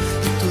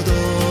 tu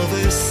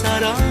dove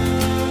sarai.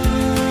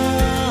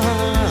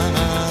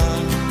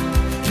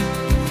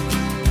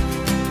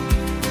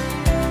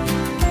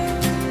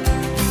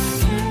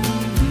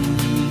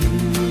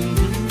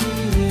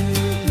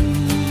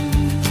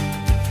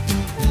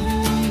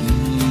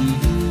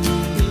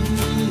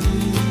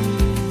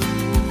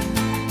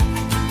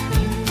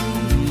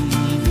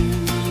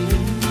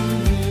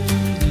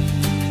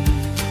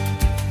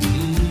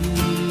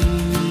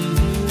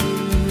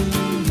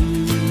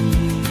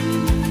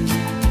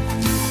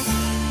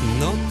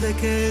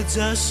 Che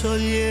già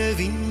scioglie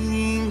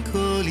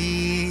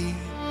vincoli,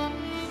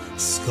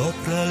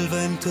 scopra il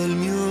vento il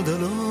mio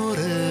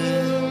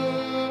dolore,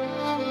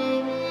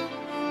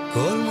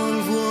 colmo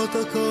il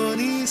vuoto con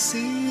i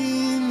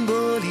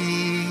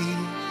simboli,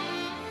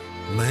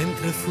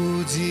 mentre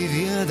fuggi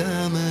via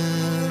da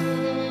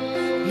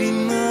me.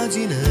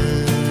 L'immagine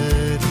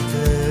di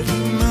te,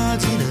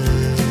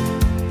 l'immagine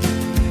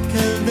che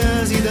il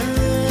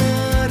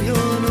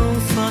desiderio non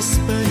fa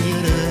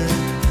spegnere.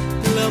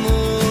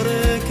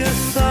 L'amore che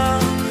fa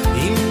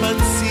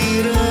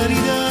impazzire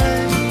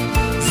l'idea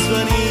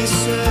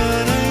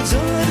svanisce nei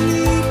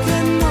giorni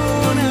che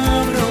non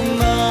avrò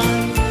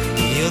mai.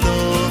 Io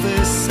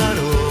dove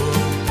sarò,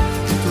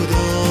 tu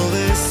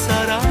dove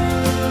sarai.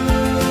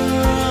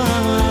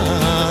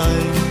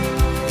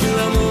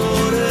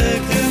 L'amore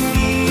che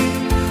mi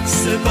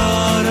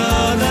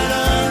separa da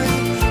lei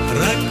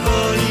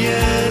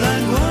raccoglie la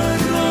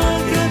guerra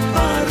che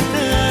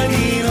parte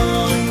di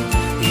noi.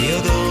 Io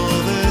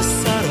dove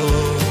sarò,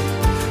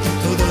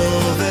 tu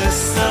dove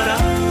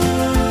sarai.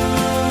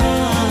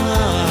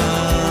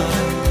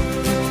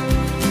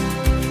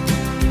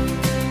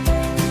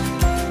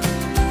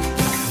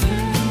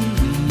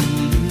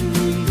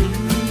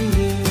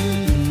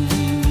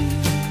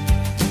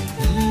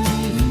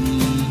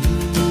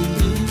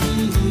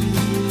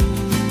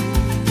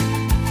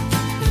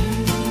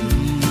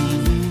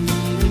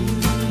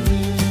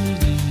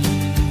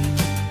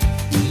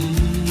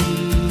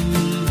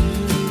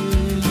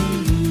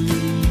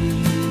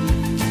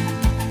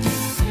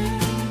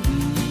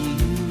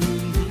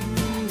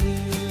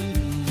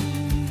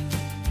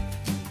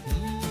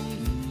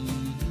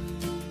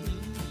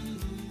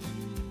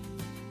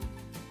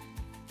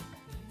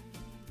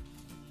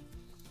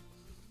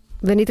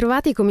 Ben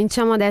ritrovati,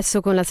 cominciamo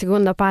adesso con la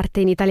seconda parte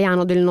in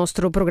italiano del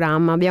nostro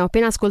programma. Abbiamo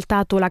appena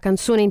ascoltato la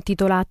canzone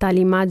intitolata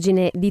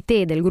L'immagine di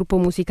te del gruppo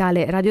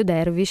musicale Radio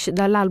Dervish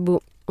dall'album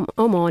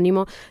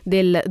omonimo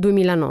del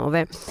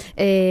 2009.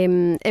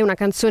 È una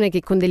canzone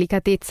che con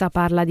delicatezza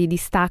parla di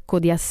distacco,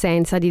 di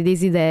assenza, di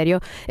desiderio,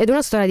 ed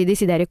una storia di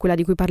desiderio è quella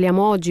di cui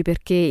parliamo oggi,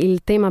 perché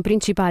il tema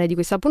principale di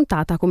questa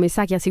puntata, come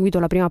sa chi ha seguito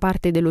la prima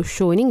parte dello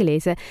show in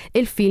inglese, è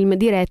il film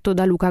diretto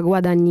da Luca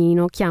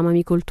Gaudagnino,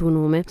 Chiamami col tuo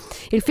nome.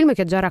 Il film,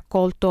 che ha già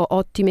raccolto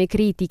ottime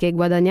critiche e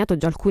guadagnato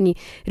già alcuni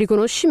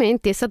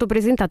riconoscimenti, è stato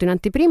presentato in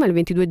anteprima il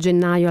 22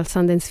 gennaio al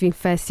Sundance Film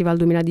Festival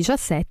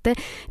 2017,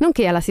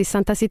 nonché alla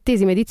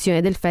 67esima edizione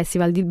del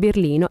Festival di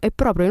Berlino e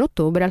proprio in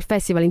ottobre al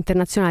Festival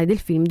Internazionale del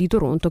Film di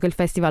Toronto, che è il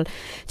festival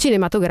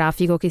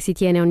cinematografico che si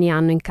tiene ogni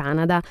anno in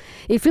Canada.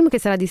 Il film, che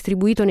sarà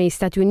distribuito negli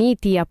Stati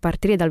Uniti a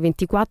partire dal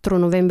 24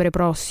 novembre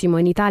prossimo,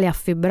 in Italia a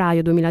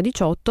febbraio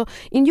 2018,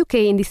 in UK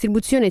in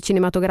distribuzione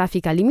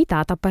cinematografica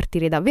limitata a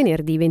partire da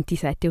venerdì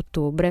 27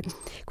 ottobre.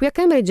 Qui a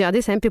Cambridge, ad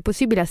esempio, è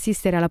possibile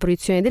assistere alla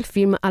proiezione del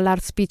film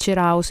all'Arts Picture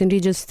House in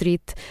Regent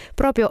Street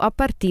proprio a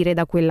partire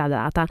da quella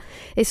data,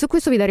 e su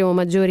questo vi daremo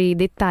maggiori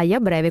dettagli a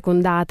breve con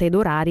date ed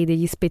orari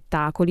degli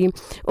spettacoli.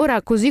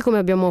 Ora, così come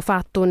abbiamo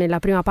fatto nella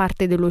prima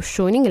parte dello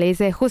show in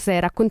inglese, José,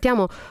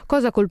 raccontiamo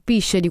cosa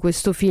colpisce di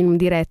questo film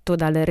diretto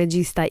dal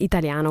regista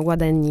italiano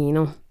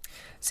Guadagnino.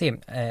 Sì,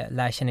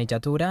 la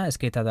sceneggiatura è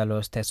scritta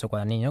dallo stesso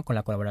Guadagnino con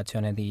la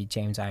collaborazione di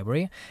James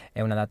Ivory, è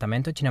un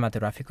adattamento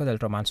cinematografico del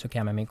romanzo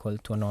Chiamami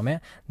col tuo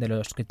nome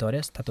dello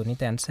scrittore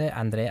statunitense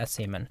Andrea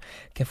Seaman,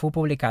 che fu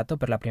pubblicato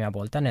per la prima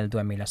volta nel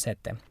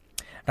 2007.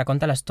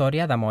 Racconta la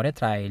storia d'amore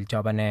tra il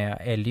giovane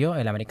Elio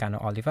e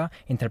l'americano Oliver,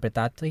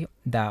 interpretati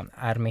da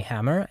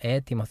Armie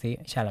e Timothée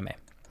Chalamet.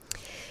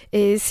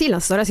 Sì, la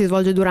storia si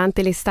svolge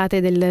durante l'estate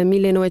del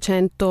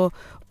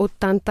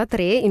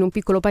 1983 in un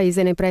piccolo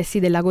paese nei pressi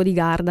del lago di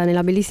Garda,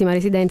 nella bellissima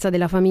residenza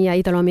della famiglia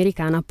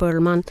italo-americana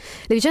Perlman.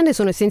 Le vicende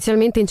sono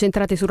essenzialmente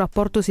incentrate sul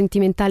rapporto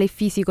sentimentale e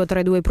fisico tra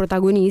i due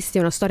protagonisti,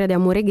 una storia di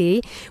amore gay,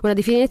 una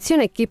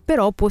definizione che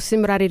però può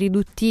sembrare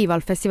riduttiva.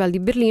 Al Festival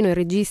di Berlino il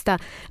regista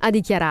ha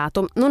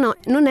dichiarato: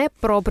 non è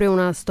proprio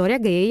una storia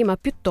gay, ma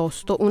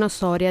piuttosto una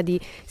storia di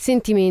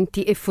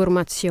sentimenti e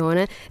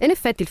formazione. E in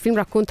effetti il film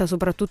racconta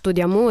soprattutto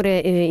di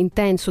amore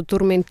intenso,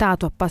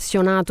 tormentato,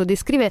 appassionato,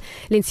 descrive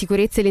le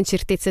insicurezze e le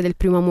incertezze del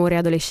primo amore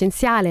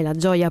adolescenziale, la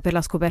gioia per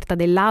la scoperta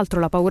dell'altro,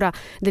 la paura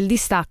del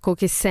distacco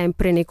che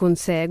sempre ne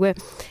consegue.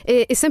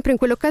 E sempre in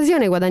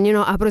quell'occasione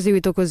Guadagnino ha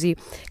proseguito così: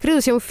 credo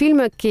sia un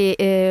film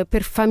che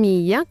per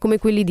famiglia, come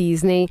quelli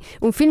Disney,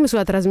 un film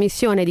sulla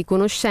trasmissione di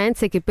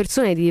conoscenze che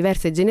persone di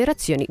diverse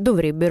generazioni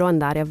dovrebbero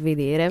andare a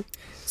vedere.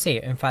 Sì,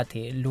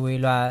 infatti lui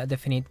lo ha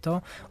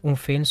definito un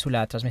film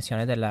sulla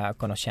trasmissione della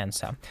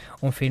conoscenza,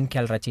 un film che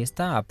al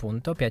regista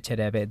appunto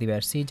piacerebbe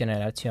diverse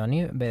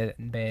generazioni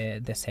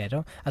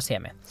vedessero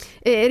assieme.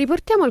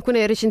 Riportiamo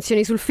alcune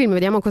recensioni sul film,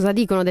 vediamo cosa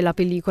dicono della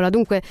pellicola.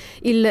 Dunque,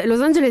 il Los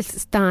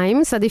Angeles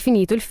Times ha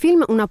definito il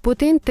film una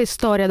potente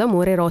storia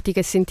d'amore erotica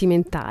e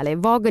sentimentale.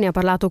 Vogue ne ha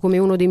parlato come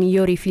uno dei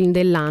migliori film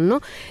dell'anno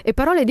e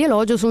parole di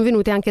elogio sono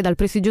venute anche dal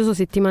prestigioso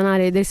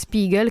settimanale Der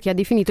Spiegel, che ha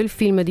definito il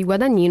film di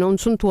Guadagnino un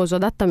sontuoso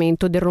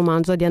adattamento del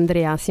romanzo di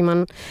Andrea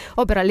Seaman,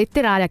 opera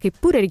letteraria che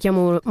pure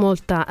richiama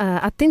molta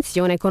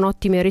attenzione, con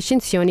ottime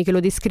recensioni che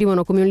lo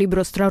descrivono come un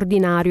libro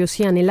straordinario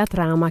sia nella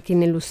trama che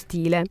nello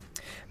stile.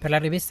 Per la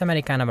rivista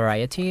americana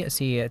Variety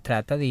si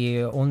tratta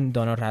di un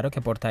dono raro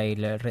che porta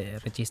il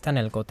regista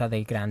nel gota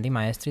dei grandi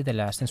maestri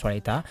della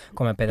sensualità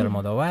come Pedro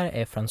Almodóvar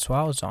e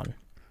François Ozon.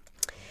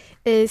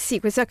 Sì,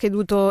 questo è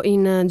accaduto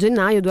in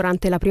gennaio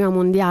durante la prima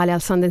mondiale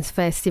al Sundance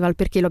Festival,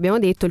 perché lo abbiamo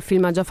detto, il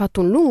film ha già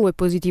fatto un lungo e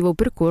positivo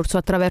percorso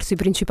attraverso i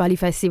principali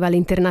festival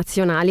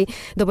internazionali.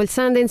 Dopo il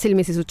Sundance, il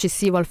mese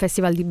successivo al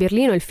Festival di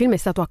Berlino, il film è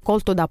stato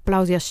accolto da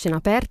applausi a scena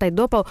aperta e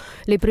dopo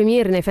le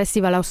premiere nei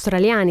festival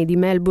australiani di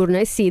Melbourne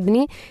e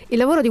Sydney, il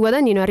lavoro di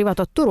Guadagnino è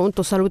arrivato a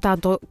Toronto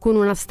salutato con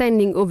una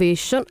standing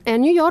ovation e a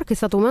New York è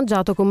stato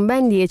omaggiato con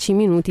ben 10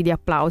 minuti di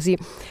applausi.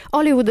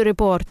 Hollywood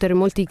Reporter,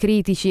 molti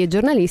critici e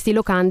giornalisti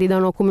lo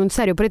candidano come un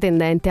serio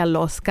pretendente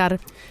all'Oscar.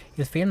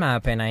 Il film ha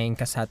appena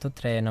incassato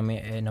 3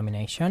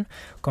 nomination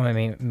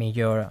come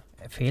miglior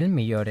film,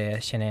 migliore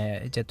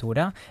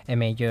sceneggiatura e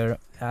miglior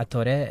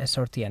attore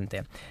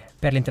esordiente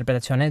per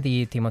l'interpretazione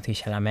di Timothée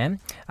Chalamet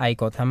ai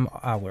Gotham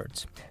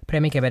Awards,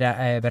 premi che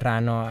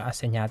verranno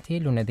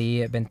assegnati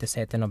lunedì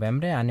 27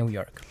 novembre a New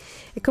York.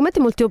 E commenti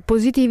molto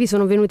positivi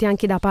sono venuti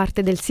anche da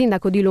parte del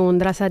sindaco di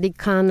Londra, Sadiq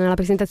Khan, alla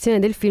presentazione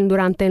del film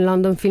durante il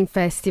London Film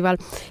Festival,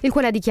 il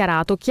quale ha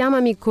dichiarato: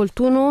 "Chiamami col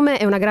tuo nome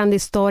è una grande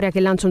storia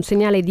che lancia un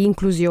segnale di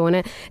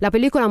inclusione. La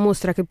pellicola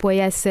mostra che puoi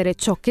essere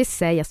ciò che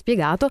sei", ha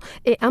spiegato,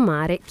 "e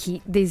amare chi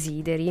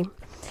desideri".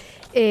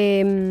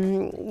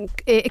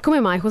 E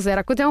come mai, José?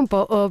 Raccontiamo un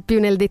po' più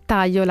nel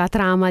dettaglio la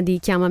trama di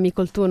Chiamami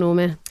col tuo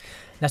nome.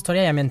 La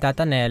storia è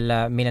ambientata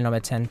nel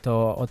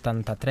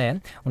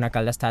 1983, una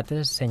calda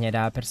estate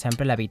segnerà per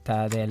sempre la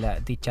vita del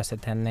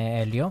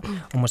 17enne Elio,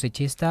 un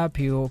musicista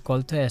più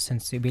colto e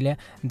sensibile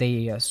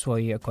dei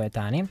suoi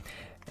coetanei,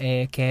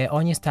 che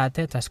ogni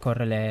estate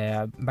trascorre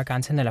le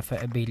vacanze nella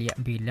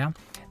villa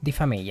di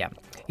famiglia.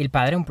 Il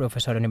padre, un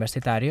professore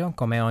universitario,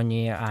 come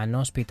ogni anno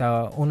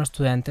ospita uno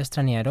studente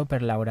straniero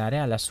per lavorare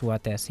alla sua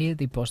tesi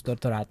di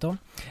postdottorato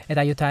ed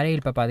aiutare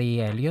il papà di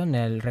Elio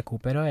nel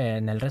recupero e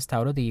nel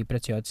restauro di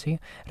preziosi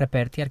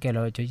reperti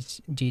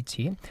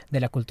archeologici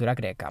della cultura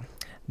greca.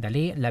 Da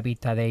lì la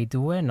vita dei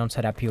due non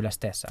sarà più la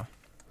stessa.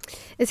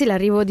 Eh sì,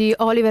 l'arrivo di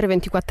Oliver,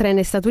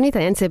 24enne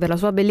statunitense, per la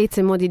sua bellezza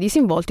e modi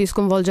disinvolti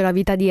sconvolge la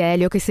vita di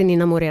Elio, che se ne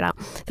innamorerà.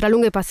 Tra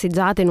lunghe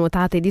passeggiate,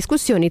 nuotate e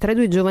discussioni, tra i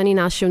due giovani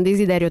nasce un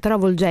desiderio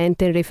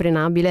travolgente e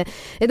irrefrenabile.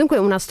 È dunque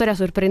una storia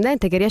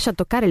sorprendente che riesce a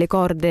toccare le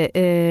corde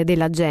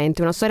della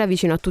gente, una storia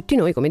vicina a tutti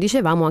noi, come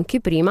dicevamo anche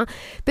prima,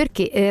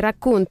 perché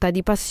racconta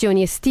di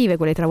passioni estive,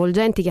 quelle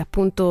travolgenti che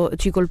appunto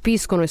ci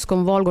colpiscono e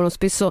sconvolgono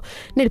spesso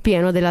nel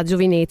pieno della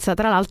giovinezza.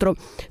 Tra l'altro,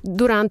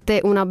 durante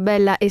una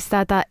bella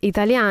estate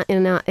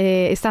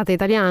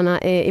italiana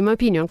e in my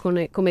opinion,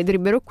 come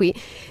direbbero qui,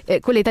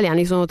 quelle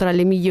italiane sono tra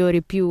le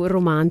migliori, più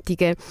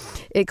romantiche.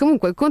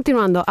 Comunque,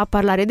 continuando a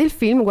parlare del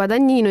film,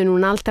 Guadagnino, in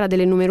un'altra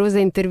delle numerose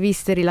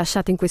interviste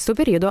rilasciate in questo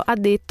periodo, ha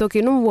detto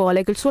che non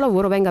vuole che il suo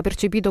lavoro venga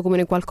percepito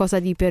come qualcosa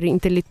di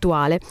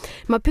iperintellettuale,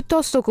 ma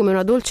piuttosto come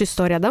una dolce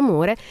storia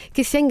d'amore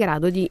che sia in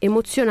grado di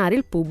emozionare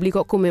il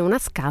pubblico come una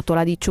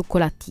scatola di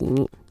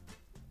cioccolatini.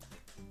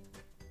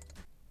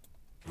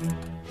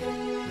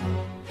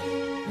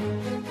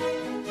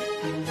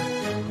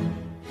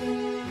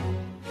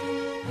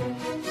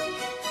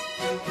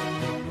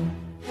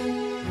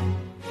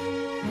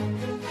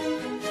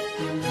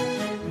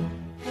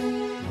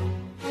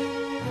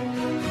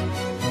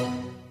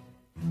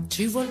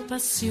 Ci vuol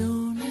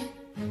passione,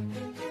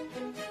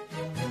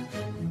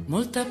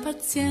 molta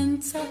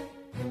pazienza,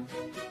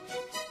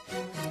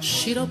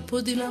 sciroppo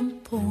di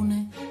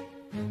lampone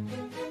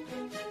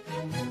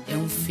e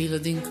un filo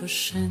di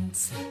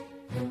incoscienza.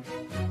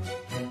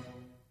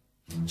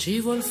 Ci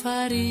vuol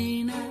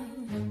farina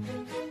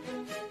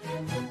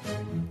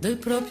del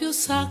proprio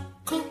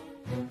sacco,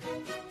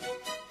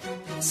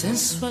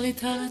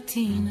 sensualità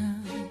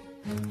latina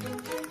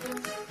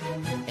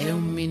e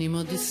un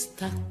minimo di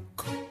stacco.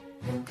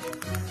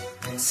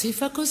 Si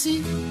fa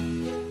così,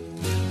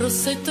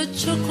 rossetto e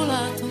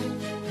cioccolato,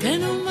 che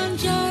non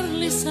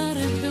mangiarli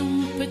sarebbe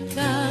un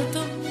peccato.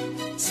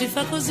 Si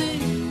fa così,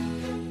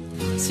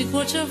 si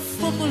cuoce a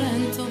fuoco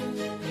lento,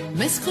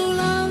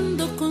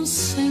 mescolando con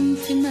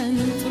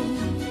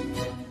sentimento.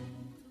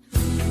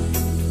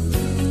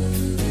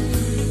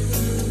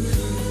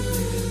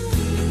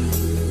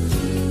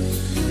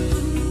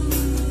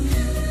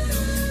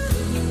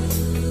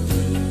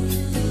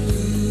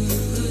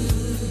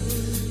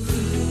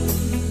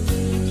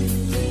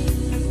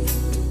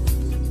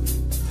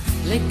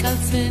 Le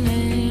calze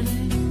nere,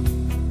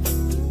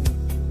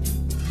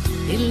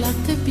 il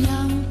latte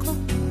bianco,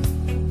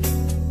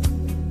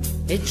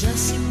 e già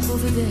si può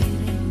vedere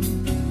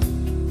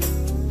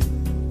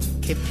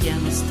che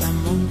piano sta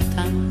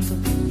montando.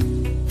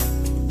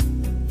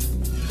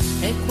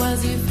 È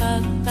quasi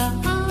fatta,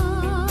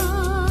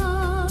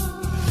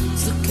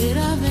 zucchero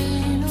a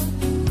velo,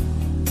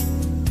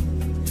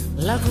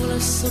 la gola è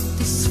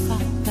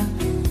soddisfatta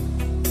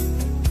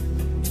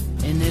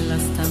e nella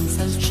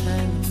stanza il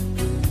cielo.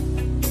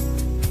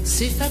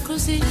 Si fa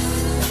così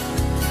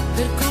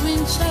per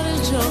cominciare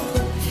il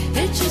gioco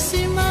e ci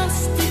si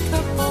mastica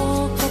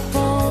poco a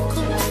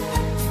poco.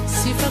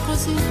 Si fa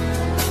così,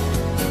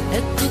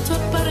 è tutto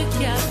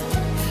apparecchiato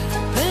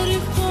per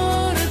il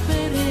cuore,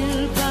 per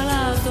il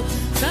palato.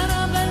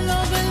 Sarà bello,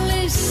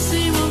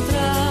 bellissimo,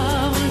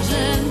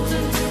 travolgente,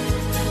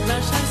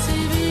 lasciarsi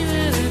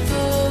vivere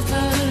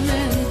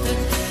totalmente,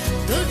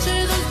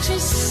 dolce,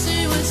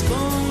 dolcissimo e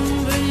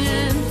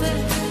sconveniente.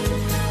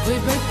 Quei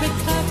bei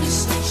peccati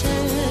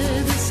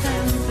succede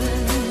sempre.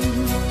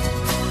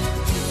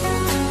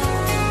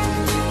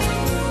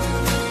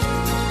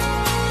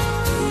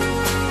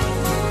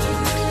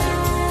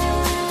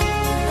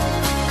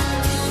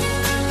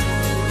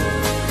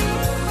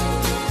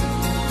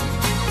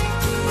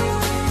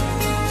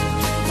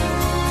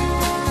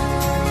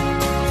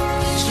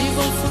 Ci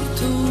vuol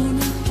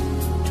fortuna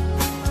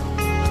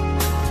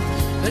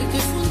perché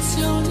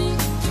funzioni,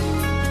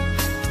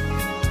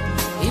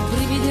 i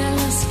brividi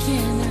alla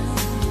schiena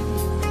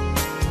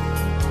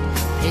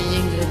e gli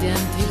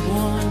ingredienti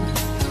buoni.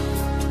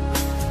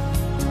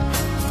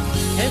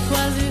 È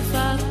quasi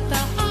fatta,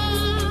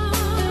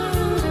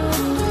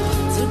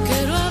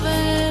 zucchero a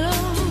velo,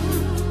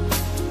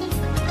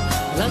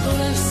 la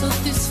gola è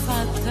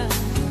soddisfatta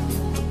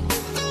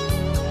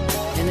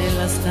e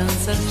nella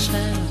stanza il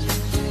cielo.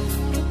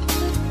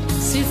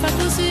 Si fa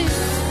così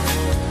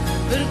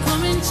per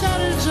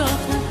cominciare il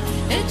gioco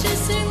e ci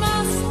si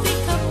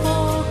mastica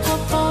poco a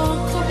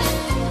poco.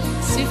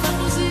 Si fa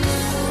così,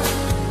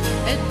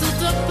 è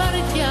tutto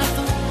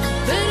apparecchiato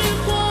per il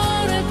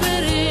cuore,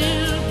 per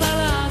il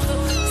palato.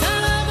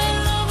 Sarà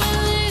bello,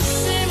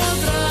 bellissimo,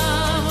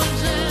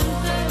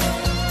 travolgente,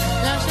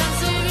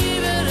 lasciarsi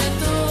vivere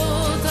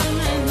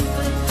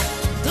totalmente,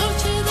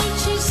 dolce,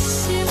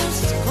 dolcissimo,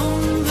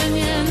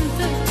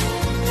 sconveniente.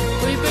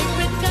 Quei bei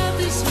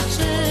peccati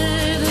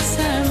succede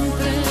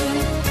sempre.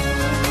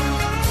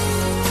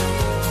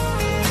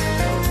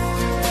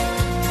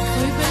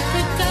 Quei bei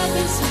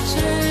peccati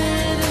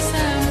succede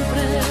sempre.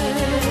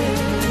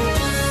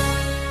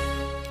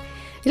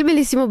 Il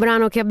bellissimo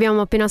brano che abbiamo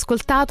appena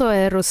ascoltato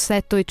è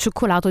Rossetto e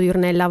cioccolato di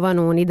Ornella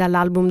Vanoni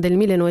dall'album del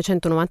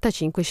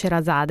 1995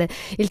 Sherazade.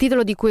 Il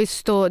titolo di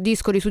questo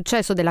disco di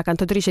successo della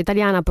cantautrice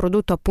italiana,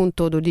 prodotto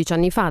appunto 12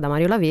 anni fa da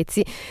Mario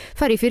Lavezzi,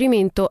 fa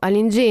riferimento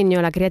all'ingegno,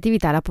 alla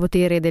creatività e al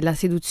potere della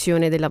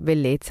seduzione e della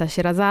bellezza.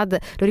 Sherazade,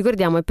 lo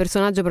ricordiamo, è un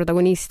personaggio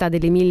protagonista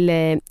delle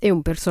Mille e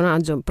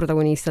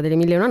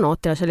Una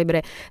Notte, la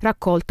celebre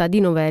raccolta di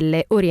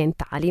novelle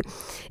orientali.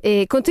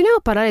 E continuiamo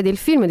a parlare del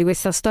film, di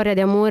questa storia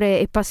di amore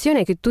e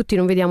passione che tutti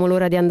non vediamo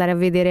l'ora di andare a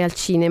vedere al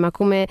cinema.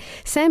 Come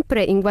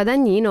sempre in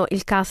Guadagnino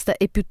il cast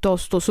è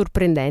piuttosto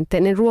sorprendente.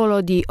 Nel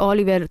ruolo di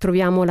Oliver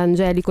troviamo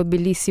l'angelico e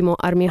bellissimo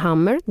Armie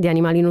di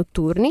Animali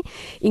Notturni.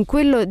 In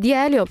quello di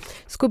Elio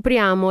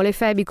scopriamo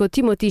l'efebico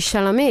Timothée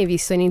Chalamet,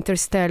 visto in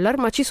Interstellar,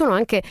 ma ci sono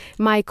anche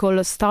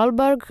Michael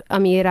Stolberg,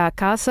 Amira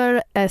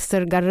Kassar,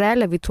 Esther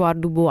Garrel e Victoire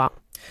Dubois.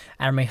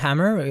 Armie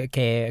Hammer,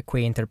 che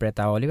qui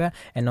interpreta Oliver,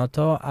 è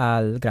noto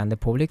al grande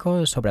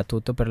pubblico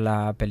soprattutto per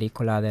la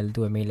pellicola del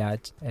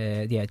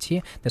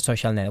 2010 The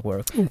Social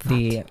Network.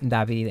 Infatti.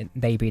 Di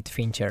David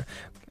Fincher,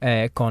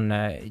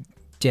 con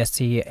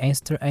Jesse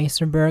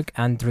Eisenberg,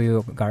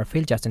 Andrew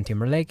Garfield, Justin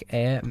Timberlake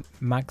e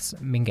Max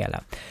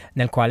Minghella,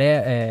 nel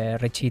quale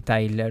recita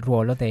il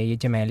ruolo dei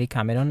gemelli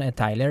Cameron e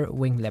Tyler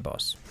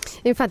Winklevoss.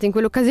 Infatti in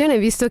quell'occasione,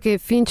 visto che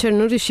Fincher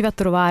non riusciva a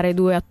trovare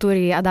due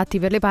attori adatti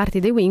per le parti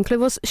dei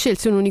Winklevoss,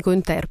 scelse un unico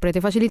interprete,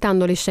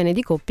 facilitando le scene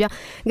di coppia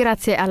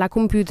grazie alla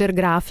computer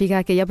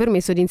grafica che gli ha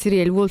permesso di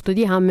inserire il volto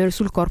di Hammer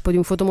sul corpo di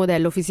un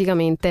fotomodello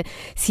fisicamente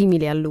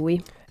simile a lui.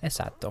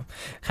 Esatto.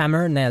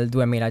 Hammer nel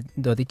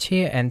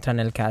 2012 entra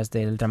nel cast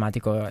del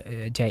drammatico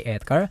J.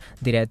 Edgar,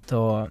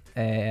 diretto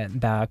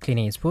da Clint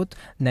Eastwood,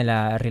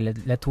 nella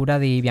rilettura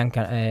di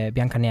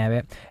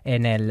Biancaneve, e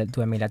nel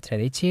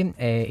 2013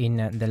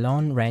 in The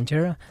Lone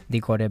Ranger di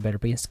Gore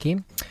Verbinski.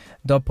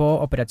 Dopo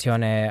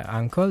Operazione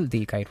Uncle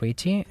di Guy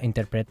Ritchie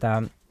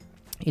interpreta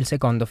il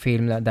secondo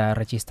film dal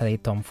regista di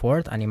Tom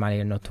Ford,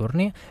 Animali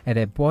notturni, ed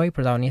è poi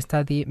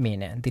protagonista di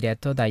Mine,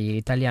 diretto dagli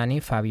italiani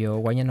Fabio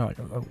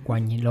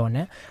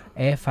Guagnilone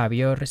e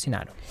Fabio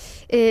Resinaro.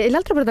 E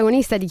l'altro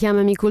protagonista di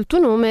Chiamami col tuo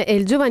nome è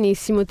il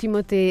giovanissimo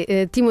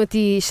Timothée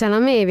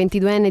Chalamet,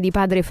 22enne di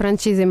padre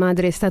francese e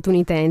madre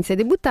statunitense.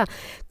 Debutta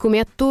come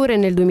attore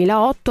nel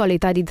 2008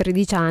 all'età di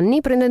 13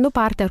 anni, prendendo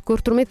parte a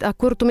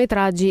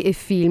cortometraggi e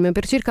film.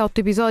 Per circa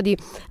 8 episodi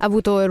ha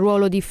avuto il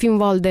ruolo di Finn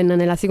Walden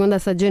nella seconda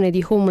stagione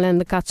di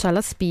Homeland Caccia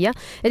alla spia,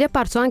 ed è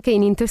apparso anche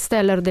in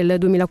Interstellar del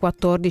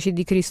 2014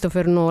 di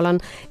Christopher Nolan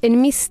e in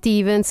Miss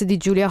Stevens di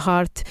Julia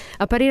Hart.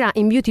 Apparirà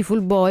in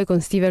Beautiful Boy con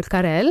Steve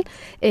Carell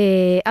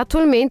e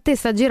attualmente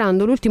sta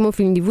girando l'ultimo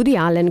film di Woody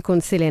Allen con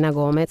Selena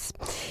Gomez.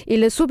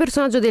 Il suo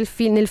personaggio nel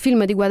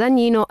film di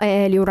Guadagnino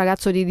è Elio, un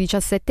ragazzo di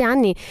 17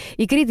 anni.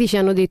 I critici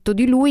hanno detto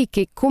di lui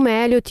che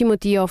come Elio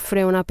Timothée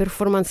offre una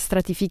performance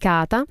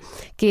stratificata,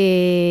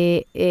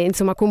 che è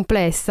insomma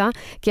complessa,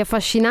 che è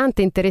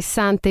affascinante,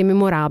 interessante e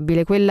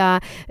memorabile, quella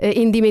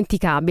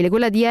indimenticabile.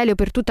 Quella di Elio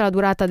per tutta la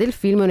durata del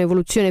film è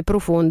un'evoluzione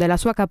profonda, e la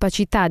sua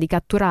capacità di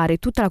catturare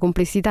tutta la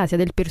complessità sia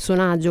del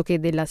personaggio che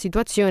della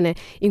situazione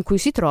in cui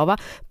si trova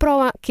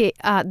prova che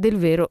ha del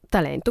vero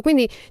talento.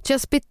 Quindi ci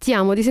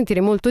aspettiamo di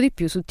sentire molto di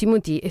più su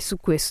Timothée e su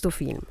questo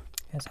film.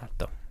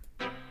 Esatto.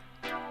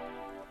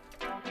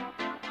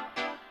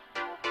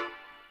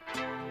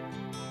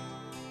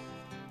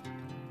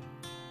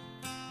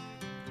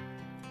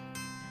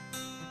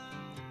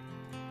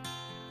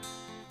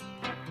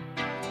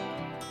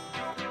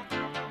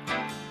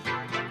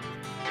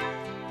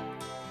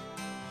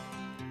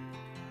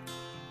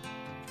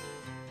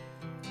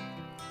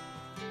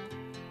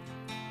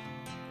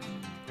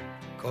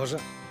 Cosa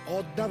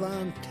ho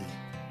davanti?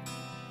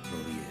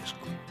 Non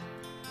riesco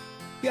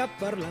più a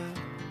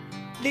parlare.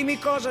 Dimmi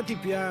cosa ti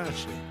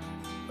piace.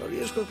 Non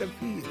riesco a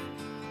capire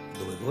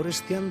dove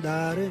vorresti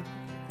andare.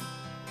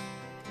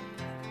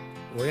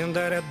 Vuoi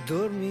andare a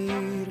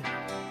dormire?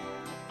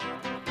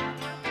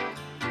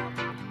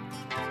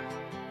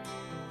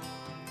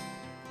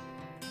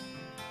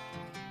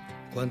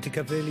 Quanti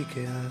capelli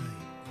che hai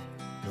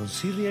non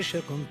si riesce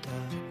a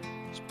contare.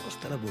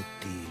 Sposta la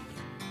bottiglia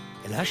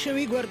e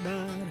lasciami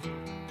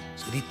guardare.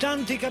 Se di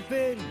tanti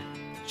capelli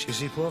ci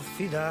si può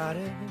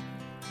fidare.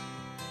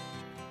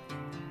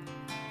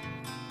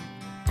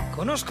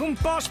 Conosco un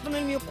posto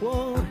nel mio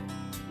cuore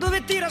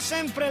dove tira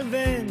sempre il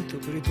vento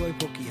per i tuoi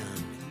pochi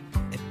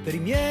anni e per i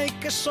miei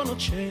che sono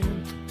 100.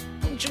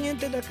 Non c'è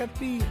niente da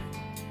capire,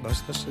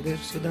 basta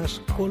sedersi ed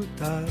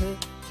ascoltare.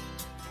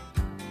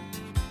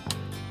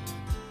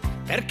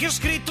 Perché ho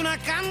scritto una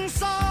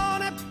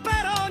canzone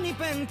per ogni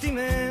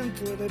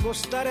pentimento e devo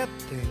stare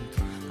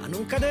attento a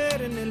non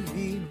cadere nel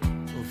vino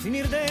o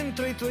finir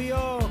dentro i tuoi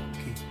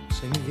occhi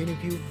se mi vieni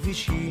più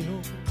vicino.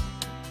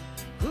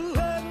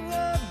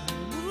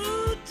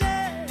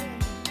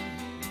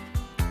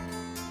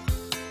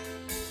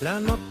 La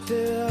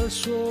notte ha il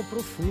suo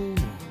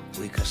profumo,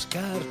 puoi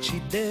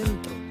cascarci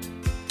dentro,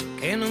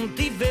 che non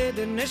ti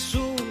vede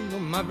nessuno,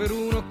 ma per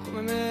uno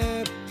come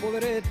me,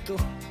 poveretto,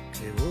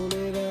 che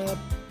voleva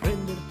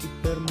prenderti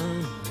per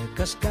mano e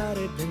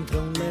cascare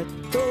dentro un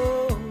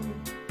letto.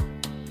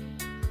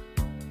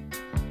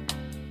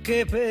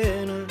 Che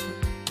pena,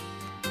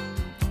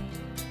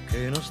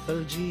 che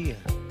nostalgia,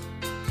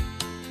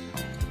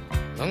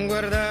 non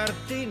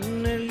guardarti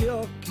negli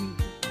occhi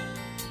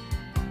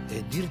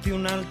e dirti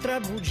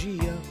un'altra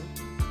bugia.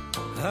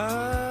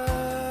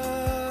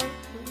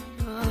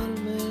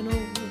 Almeno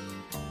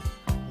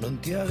non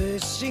ti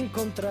avessi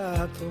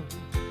incontrato,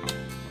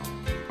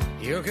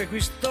 io che qui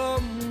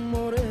sto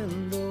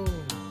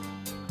morendo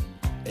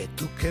e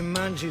tu che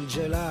mangi il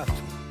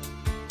gelato.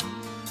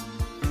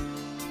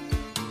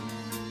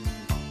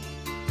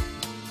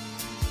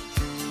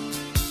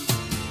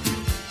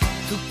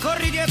 Tu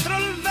corri dietro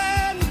il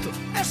vento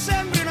e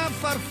sembri una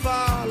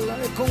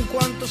farfalla, e con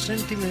quanto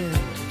sentimento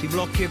ti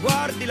blocchi e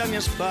guardi la mia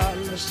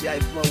spalla. Se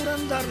hai paura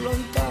di andar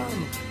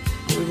lontano,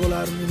 puoi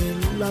volarmi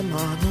nella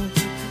mano.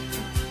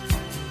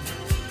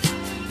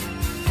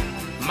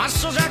 Ma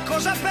so già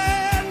cosa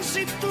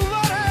pensi, tu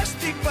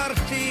vorresti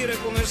partire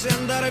come se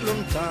andare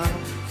lontano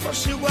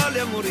fosse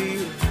uguale a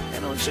morire, e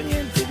non c'è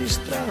niente di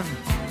strano,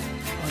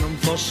 ma non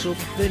posso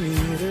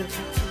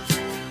venire.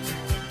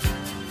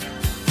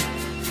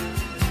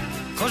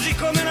 Così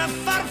come una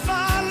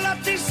farfalla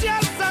ti sei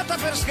alzata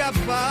per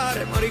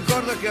scappare, ma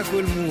ricorda che a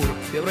quel muro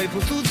ti avrei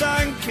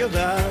potuta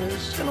inchiodare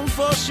se non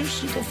fossi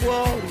uscito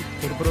fuori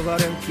per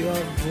provare anch'io a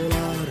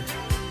volare.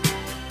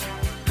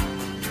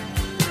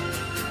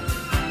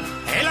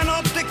 E la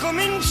notte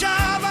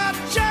cominciava a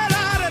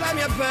gelare la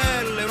mia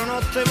pelle, una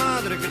notte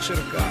madre che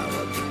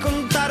cercava di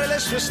contare le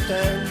sue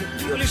stelle.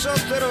 Io lì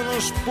sotto ero uno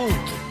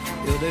spunto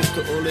e ho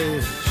detto olè,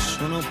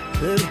 sono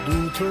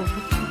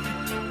perduto.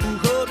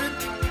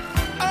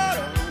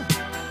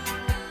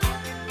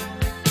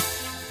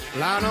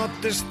 La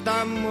notte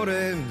sta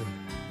morendo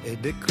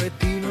ed è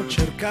cretino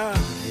cercare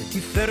di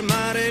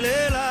fermare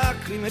le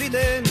lacrime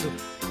ridendo,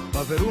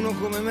 ma per uno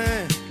come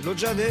me, l'ho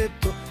già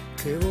detto,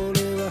 che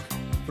voleva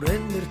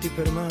prenderti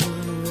per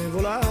mano e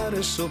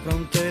volare sopra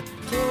un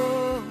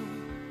tetto.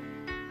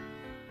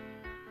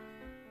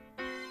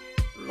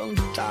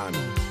 Lontano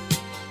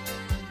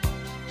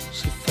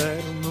si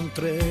ferma un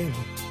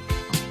treno,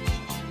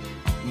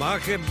 ma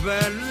che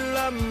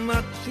bella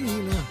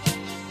mattina,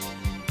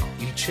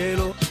 il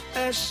cielo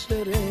è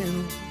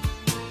sereno.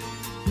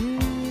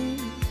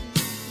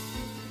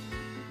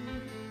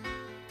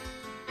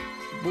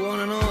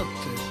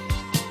 Buonanotte,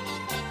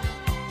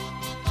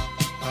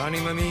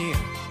 anima mia,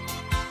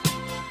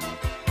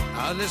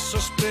 adesso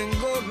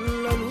spengo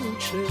la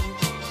luce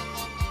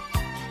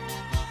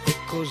e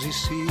così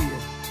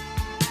sia.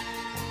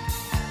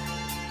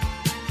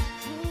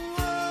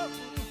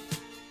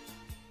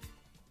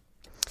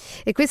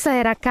 E questa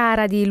era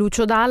Cara di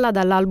Lucio Dalla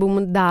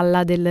dall'album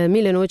Dalla del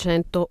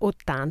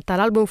 1980.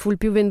 L'album fu il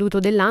più venduto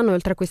dell'anno e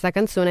oltre a questa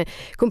canzone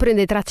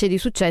comprende tracce di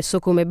successo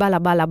come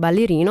Balla Balla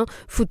Ballerino,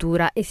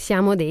 Futura e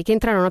Siamo Dei, che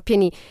entrarono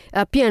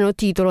a pieno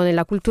titolo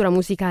nella cultura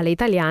musicale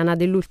italiana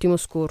dell'ultimo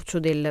scorcio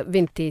del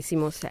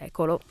XX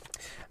secolo.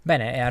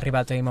 Bene, è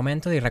arrivato il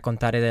momento di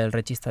raccontare del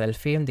regista del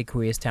film di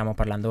cui stiamo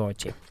parlando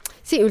oggi.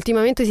 Sì,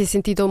 ultimamente si è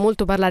sentito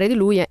molto parlare di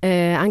lui,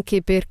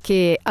 anche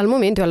perché al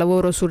momento è al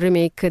lavoro sul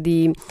remake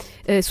di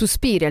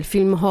Suspiria, il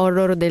film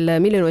horror del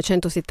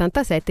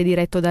 1977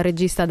 diretto dal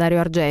regista Dario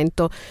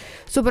Argento,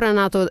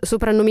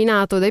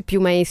 soprannominato dai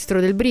più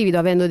maestro del brivido,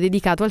 avendo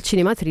dedicato al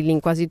cinema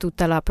thrilling quasi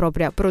tutta la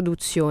propria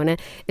produzione.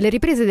 E le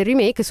riprese del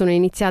remake sono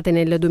iniziate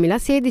nel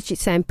 2016,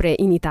 sempre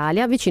in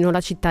Italia, vicino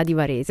alla città di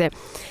Varese.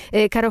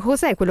 Caro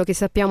José, quello che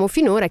sappiamo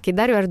finora è che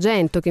Dario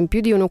Argento, che in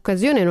più di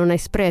un'occasione non ha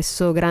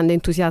espresso grande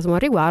entusiasmo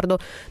al riguardo,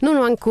 non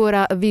ho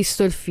ancora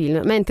visto il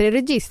film, mentre il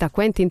regista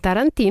Quentin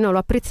Tarantino l'ha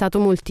apprezzato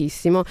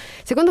moltissimo.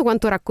 Secondo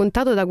quanto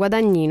raccontato da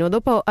Guadagnino,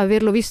 dopo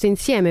averlo visto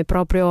insieme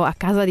proprio a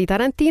casa di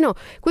Tarantino,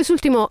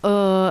 quest'ultimo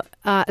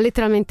ha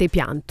letteralmente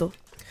pianto.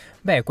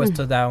 Beh,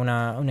 questo dà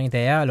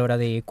un'idea allora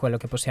di quello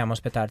che possiamo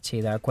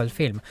aspettarci da quel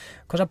film.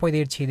 Cosa puoi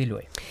dirci di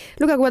lui?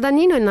 Luca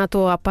Guadagnino è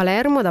nato a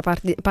Palermo da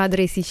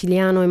padre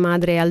siciliano e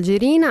madre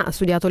algerina, ha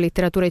studiato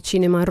letteratura e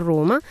cinema a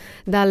Roma.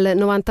 Dal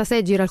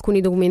 96 gira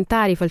alcuni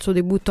documentari, fa il suo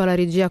debutto alla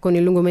regia con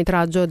il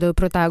lungometraggio The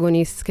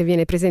Protagonist, che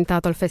viene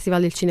presentato al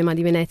Festival del Cinema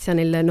di Venezia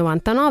nel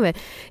 99.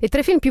 E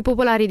tra i film più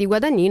popolari di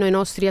Guadagnino i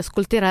nostri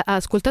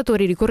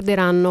ascoltatori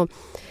ricorderanno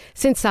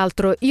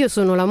senz'altro Io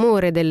sono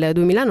l'amore del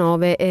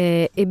 2009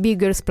 e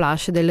Bigger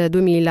Splash del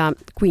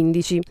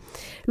 2015.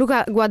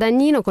 Luca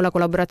Guadagnino, con la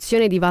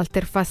collaborazione di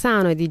Walter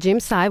Fasano e di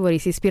James Ivory,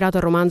 si è ispirato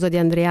al romanzo di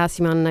Andrea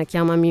Asiman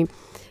Chiamami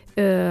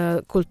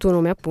col tuo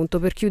nome, appunto,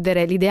 per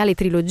chiudere l'ideale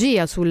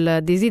trilogia sul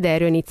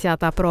desiderio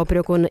iniziata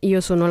proprio con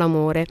Io sono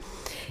l'amore.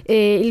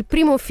 E il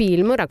primo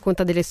film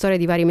racconta delle storie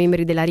di vari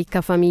membri della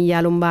ricca famiglia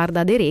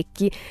lombarda dei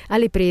Recchi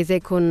alle prese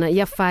con gli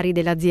affari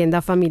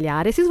dell'azienda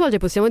familiare. Si svolge,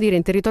 possiamo dire,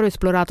 in territorio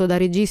esplorato da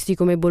registi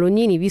come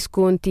Bolognini,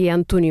 Visconti e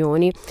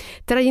Antonioni.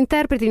 Tra gli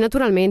interpreti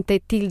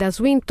naturalmente Tilda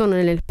Swinton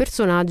nel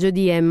personaggio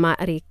di Emma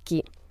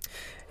Recchi.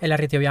 E la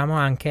ritroviamo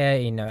anche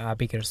in A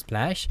Bigger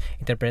Splash,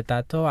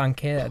 interpretato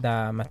anche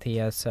da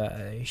Matthias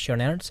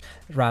Schoenaerts,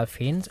 Ralph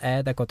Fiennes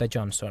e Dakota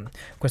Johnson.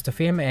 Questo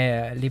film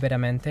è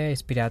liberamente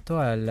ispirato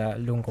al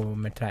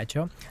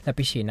lungometraggio La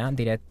piscina,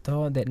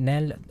 diretto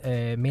nel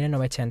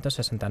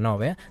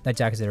 1969 da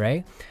Jacques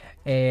Deray,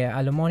 e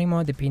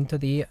all'omonimo dipinto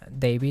di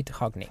David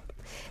Hockney.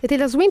 E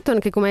Tilda Swinton,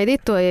 che come hai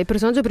detto è il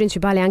personaggio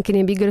principale anche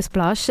nei Bigger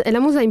Splash, è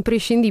la musa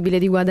imprescindibile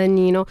di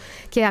Guadagnino,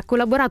 che ha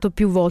collaborato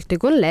più volte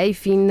con lei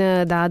fin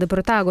da The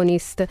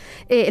Protagonist,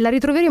 e la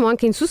ritroveremo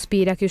anche in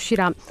Suspiria, che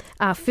uscirà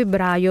a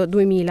febbraio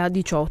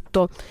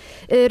 2018.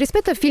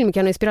 Rispetto ai film che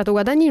hanno ispirato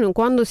Guadagnino,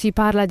 quando si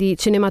parla di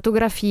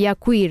cinematografia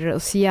queer,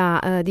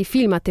 ossia di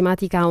film a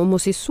tematica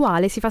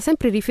omosessuale, si fa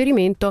sempre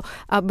riferimento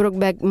a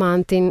Brokeback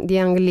Mountain di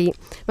Ang Lee,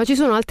 ma ci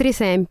sono altri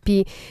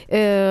esempi.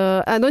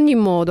 Ad ogni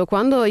modo,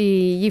 quando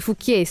gli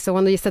è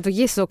stato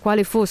chiesto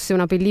quale fosse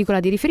una pellicola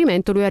di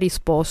riferimento, lui ha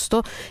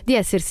risposto di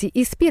essersi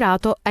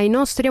ispirato ai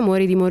nostri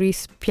amori di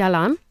Maurice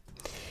Pialet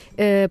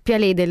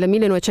del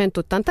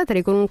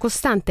 1983, con un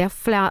costante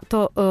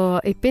afflato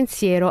e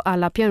pensiero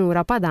alla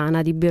pianura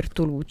padana di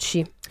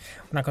Bertolucci.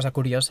 Una cosa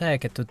curiosa è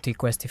che tutti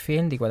questi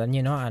film di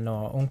Guadagnino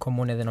hanno un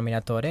comune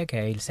denominatore, che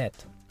è il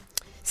set.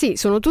 Sì,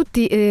 sono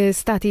tutti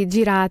stati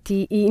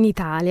girati in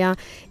Italia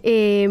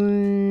e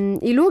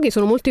i luoghi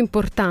sono molto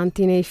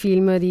importanti nei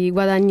film di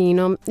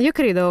Guadagnino. Io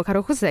credo,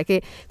 caro José,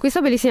 che questa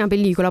bellissima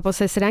pellicola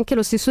possa essere anche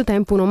allo stesso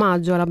tempo un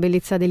omaggio alla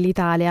bellezza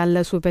dell'Italia,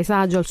 al suo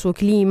paesaggio, al suo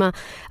clima,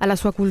 alla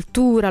sua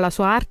cultura, alla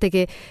sua arte,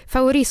 che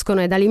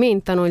favoriscono ed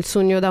alimentano il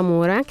sogno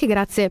d'amore, anche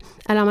grazie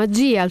alla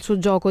magia, al suo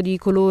gioco di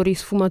colori,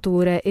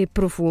 sfumature e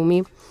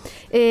profumi.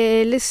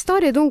 E le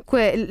storie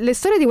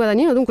di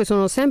Guadagnino dunque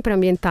sono sempre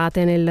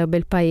ambientate nel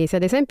bel paese.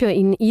 Ad esempio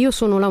in Io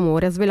sono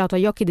l'amore ha svelato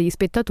agli occhi degli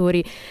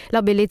spettatori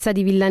la bellezza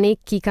di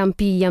Villanecchi,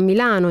 Campiglia,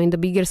 Milano. In The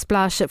Bigger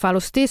Splash fa lo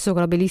stesso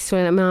con la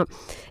bellissima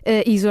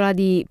isola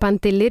di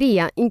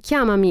Pantelleria. In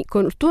Chiamami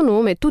col tuo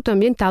nome tutto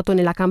ambientato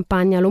nella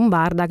campagna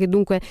lombarda, che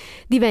dunque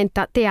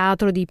diventa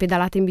teatro di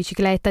pedalate in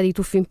bicicletta, di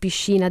tuffi in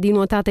piscina, di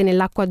nuotate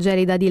nell'acqua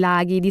gelida di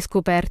laghi, di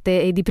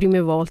scoperte e di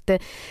prime volte.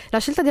 La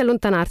scelta di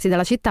allontanarsi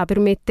dalla città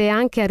permette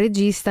anche al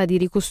regista di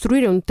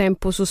ricostruire un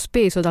tempo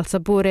sospeso dal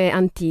sapore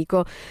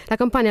antico. La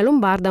campagna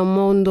lombarda è un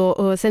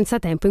mondo senza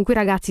tempo in cui i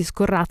ragazzi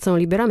scorrazzano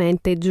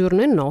liberamente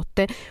giorno e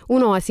notte,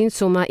 un'oasi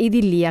insomma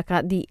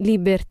idilliaca di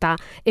libertà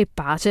e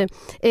pace.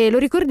 E lo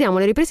ricordiamo,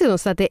 le riprese sono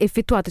state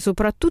effettuate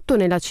soprattutto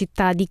nella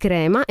città di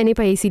Crema e nei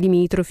paesi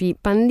limitrofi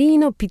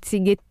Pandino,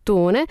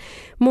 Pizzighettone,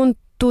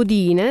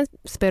 Montodine,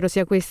 spero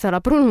sia questa la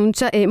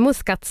pronuncia, e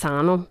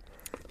Moscazzano.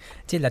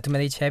 Gilda, tu mi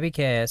dicevi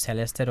che se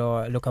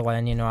all'estero Luca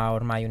Guadagnino ha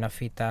ormai una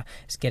fitta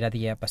schiera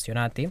di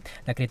appassionati,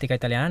 la critica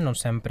italiana non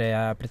sempre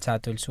ha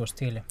apprezzato il suo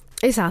stile.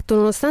 Esatto,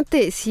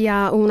 nonostante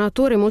sia un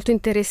autore molto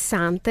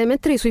interessante,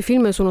 mentre i suoi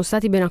film sono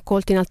stati ben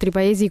accolti in altri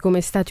paesi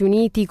come Stati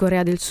Uniti,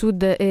 Corea del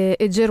Sud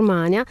e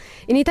Germania,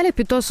 in Italia è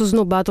piuttosto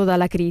snobbato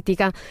dalla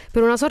critica,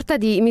 per una sorta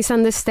di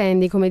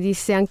misunderstanding, come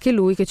disse anche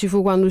lui, che ci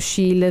fu quando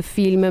uscì il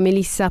film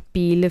Melissa P.,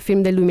 il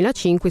film del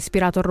 2005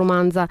 ispirato al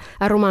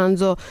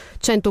romanzo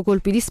 100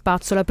 colpi di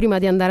spazzola prima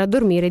di andare a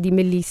dormire di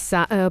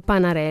Melissa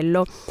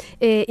Panarello.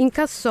 E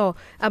incassò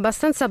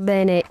abbastanza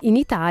bene in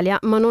Italia,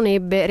 ma non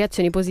ebbe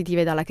reazioni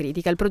positive dalla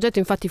critica. Il progetto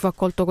infatti fu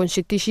accolto con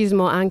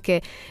scetticismo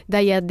anche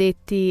dagli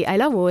addetti ai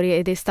lavori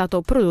ed è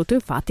stato prodotto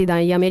infatti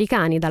dagli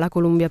americani, dalla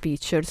Columbia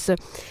Pictures.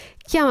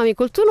 Chiamami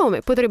col tuo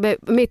nome potrebbe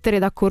mettere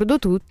d'accordo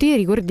tutti,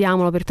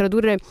 ricordiamolo, per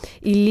tradurre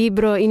il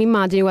libro in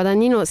immagini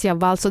Guadagnino si è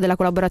avvalso della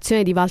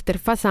collaborazione di Walter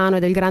Fasano e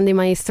del grande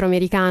maestro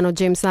americano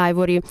James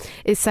Ivory,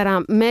 e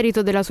sarà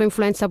merito della sua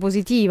influenza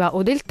positiva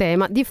o del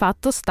tema. Di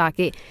fatto sta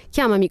che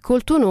Chiamami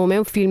col tuo nome è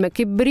un film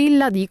che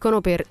brilla, dicono,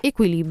 per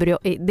equilibrio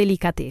e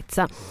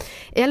delicatezza.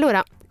 E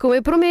allora,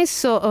 come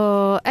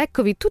promesso,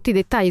 eccovi tutti i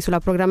dettagli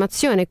sulla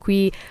programmazione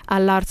qui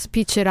all'Arts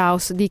Picture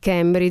House di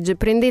Cambridge.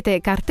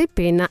 Prendete carta e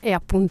penna e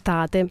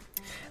appuntate.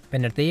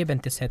 Venerdì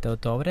 27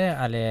 ottobre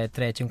alle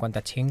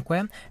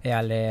 3.55 e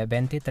alle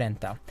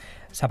 20.30.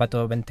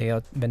 Sabato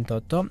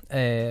 28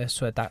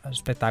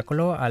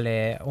 spettacolo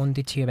alle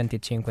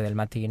 11.25 del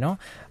mattino,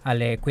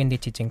 alle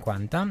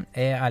 15.50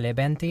 e alle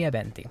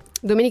 20.20.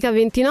 Domenica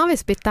 29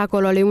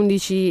 spettacolo alle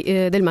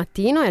 11 del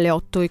mattino e alle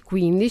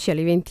 8.15,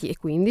 alle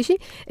 20.15,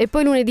 e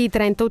poi lunedì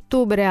 30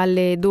 ottobre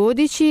alle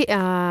 12,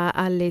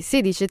 alle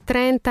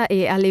 16.30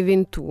 e alle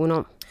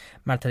 21.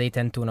 Martedì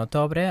 31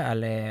 ottobre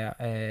alle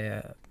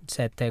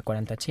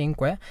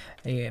 7.45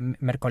 e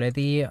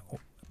mercoledì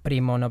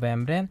 1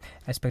 novembre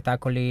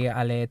spettacoli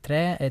alle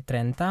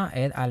 3.30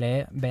 e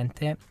alle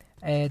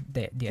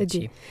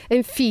 20.10. E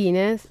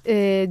infine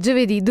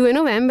giovedì 2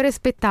 novembre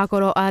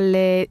spettacolo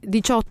alle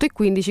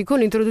 18.15 con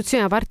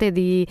l'introduzione da parte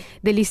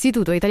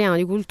dell'Istituto Italiano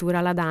di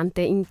Cultura La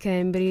Dante in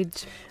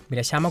Cambridge. Vi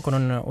lasciamo con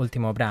un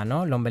ultimo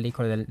brano,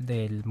 L'ombelico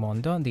del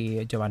mondo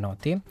di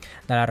Giovanotti,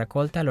 dalla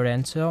raccolta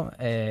Lorenzo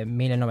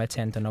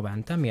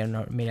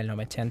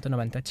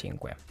 1990-1995.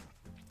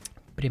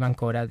 Prima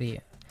ancora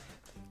di...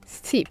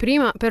 Sì,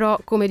 prima però,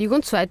 come di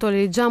consueto,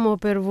 leggiamo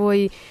per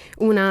voi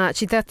una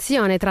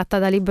citazione tratta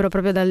dal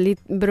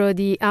libro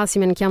di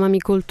Asimen, Chiamami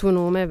col tuo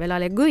nome, ve la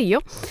leggo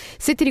io.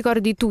 Se ti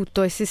ricordi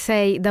tutto e se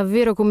sei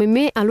davvero come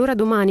me, allora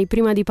domani,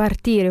 prima di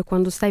partire,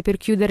 quando stai per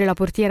chiudere la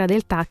portiera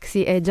del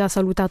taxi e hai già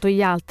salutato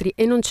gli altri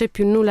e non c'è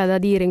più nulla da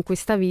dire in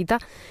questa vita,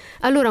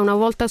 allora una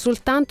volta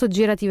soltanto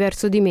girati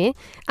verso di me,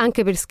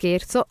 anche per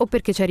scherzo o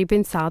perché ci hai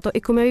ripensato,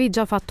 e come avevi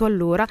già fatto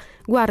allora,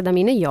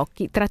 guardami negli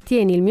occhi,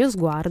 trattieni il mio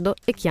sguardo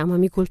e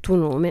chiamami col tuo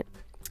nome.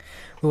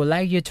 We would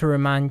like to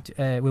remind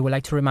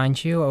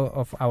you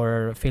of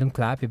our film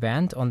club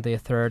event on the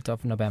 3rd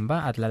of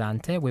November at La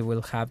Dante. We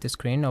will have the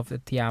screening of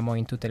Ti amo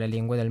in tutte le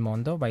lingue del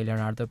mondo by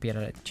Leonardo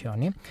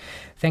Pieraccioni.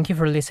 Thank you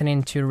for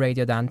listening to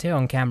Radio Dante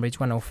on Cambridge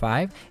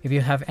 105. If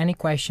you have any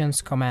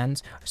questions,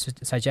 comments,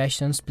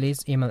 suggestions,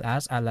 please email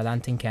us at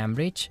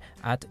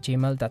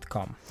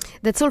ladanteincambridge@gmail.com.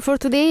 That's all for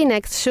today.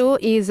 Next show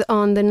is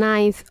on the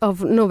 9th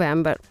of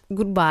November.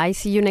 Goodbye.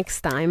 See you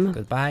next time.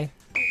 Goodbye.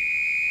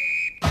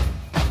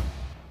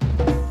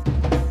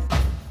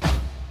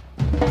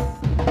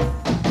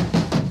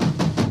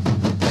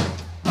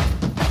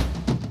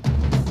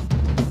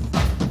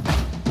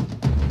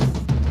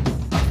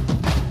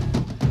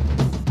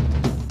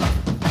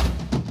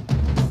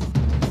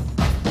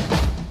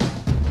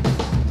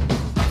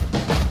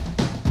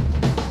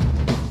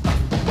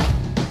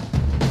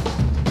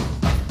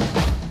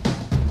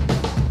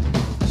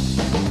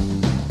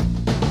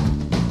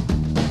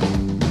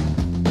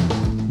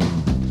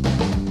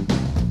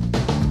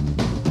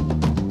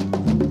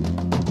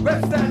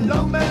 questo è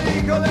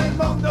l'ombelico del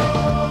mondo.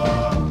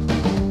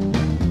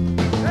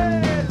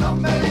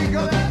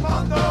 L'ombelico del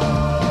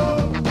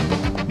mondo.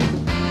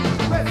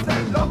 Questo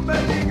è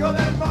l'ombelico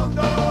del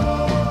mondo.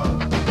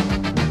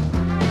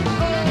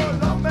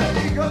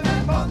 L'ombelico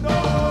del mondo.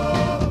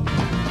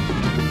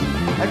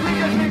 È qui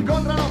che si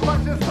incontrano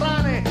facce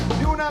strane,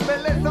 di una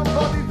bellezza un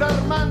po'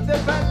 disarmante,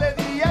 pelle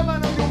di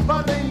ebano di un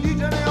padre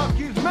indigeno e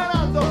occhi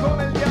smeraldo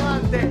come il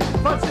diamante,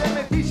 facce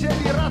meticce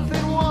di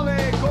razze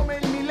nuove come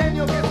il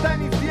millennio che sta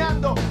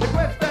iniziando. E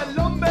questo è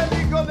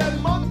l'ombelico del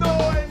mondo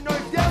e noi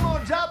stiamo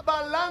già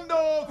ballando.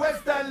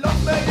 Questo è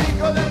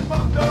l'ombelico del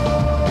mondo.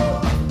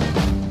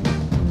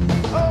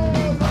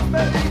 Oh,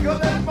 l'ombelico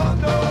del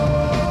mondo.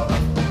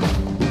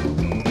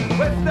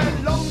 Questo è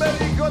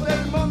l'ombelico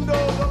del mondo,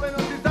 dove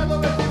non si sa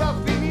dove si va a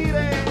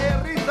finire,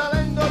 e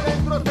risalendo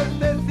dentro se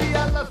stessi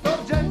alla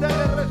sorgente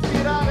del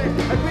respirare.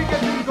 È qui che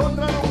si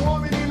incontrano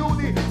uomini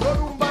nudi con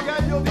un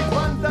bagaglio di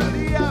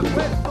fantasia.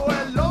 Questo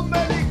è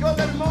l'ombelico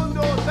del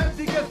mondo,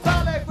 senti che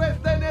sale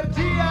questa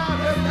energia.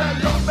 Questo è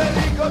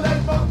l'ombelico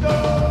del mondo.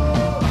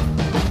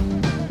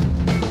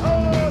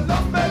 Oh,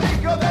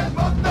 l'ombelico del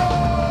mondo.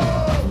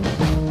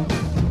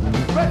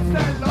 Questo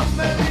è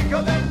l'ombelico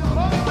del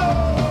mondo.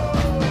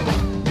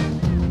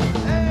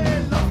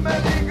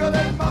 L'ombelico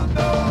del mondo.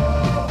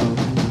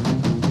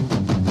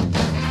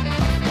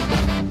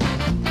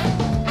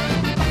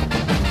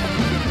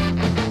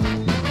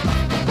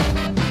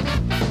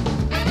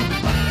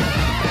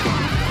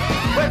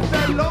 Questo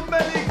è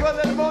l'ombelico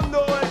del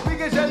mondo, è qui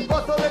che c'è il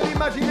posto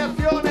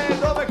dell'immaginazione,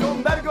 dove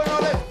convergono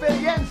le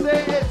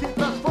esperienze e si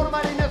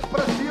trasformano in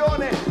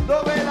espressione,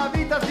 dove la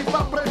vita si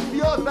fa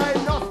preziosa e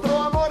il nostro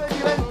amore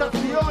diventa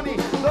azioni,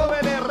 dove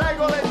le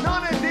regole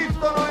non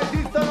esistono,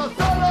 esistono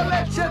solo le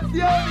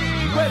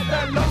eccezioni. Questo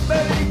è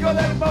l'ombelico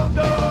del mondo.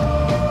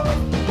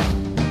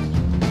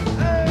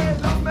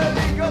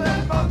 L'ombelico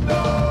del mondo.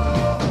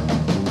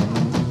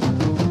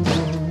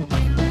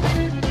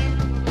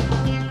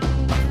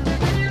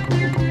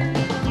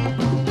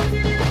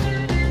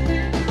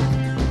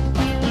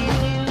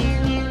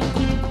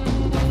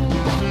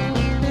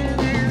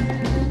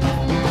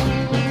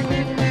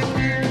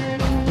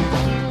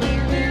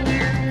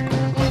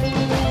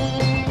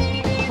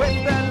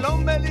 Questo è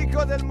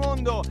l'ombelico del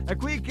mondo, è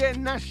qui che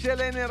nasce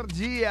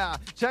l'energia,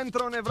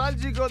 centro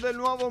nevralgico del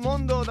nuovo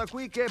mondo, da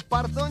qui che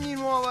parte ogni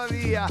nuova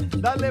via.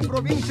 Dalle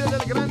province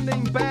del grande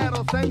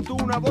impero sento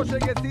una voce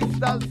che si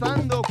sta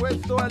alzando.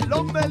 Questo è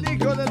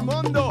l'ombelico del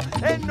mondo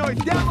e noi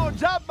stiamo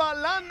già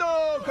ballando.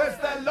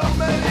 Questo è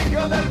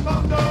l'ombelico del mondo.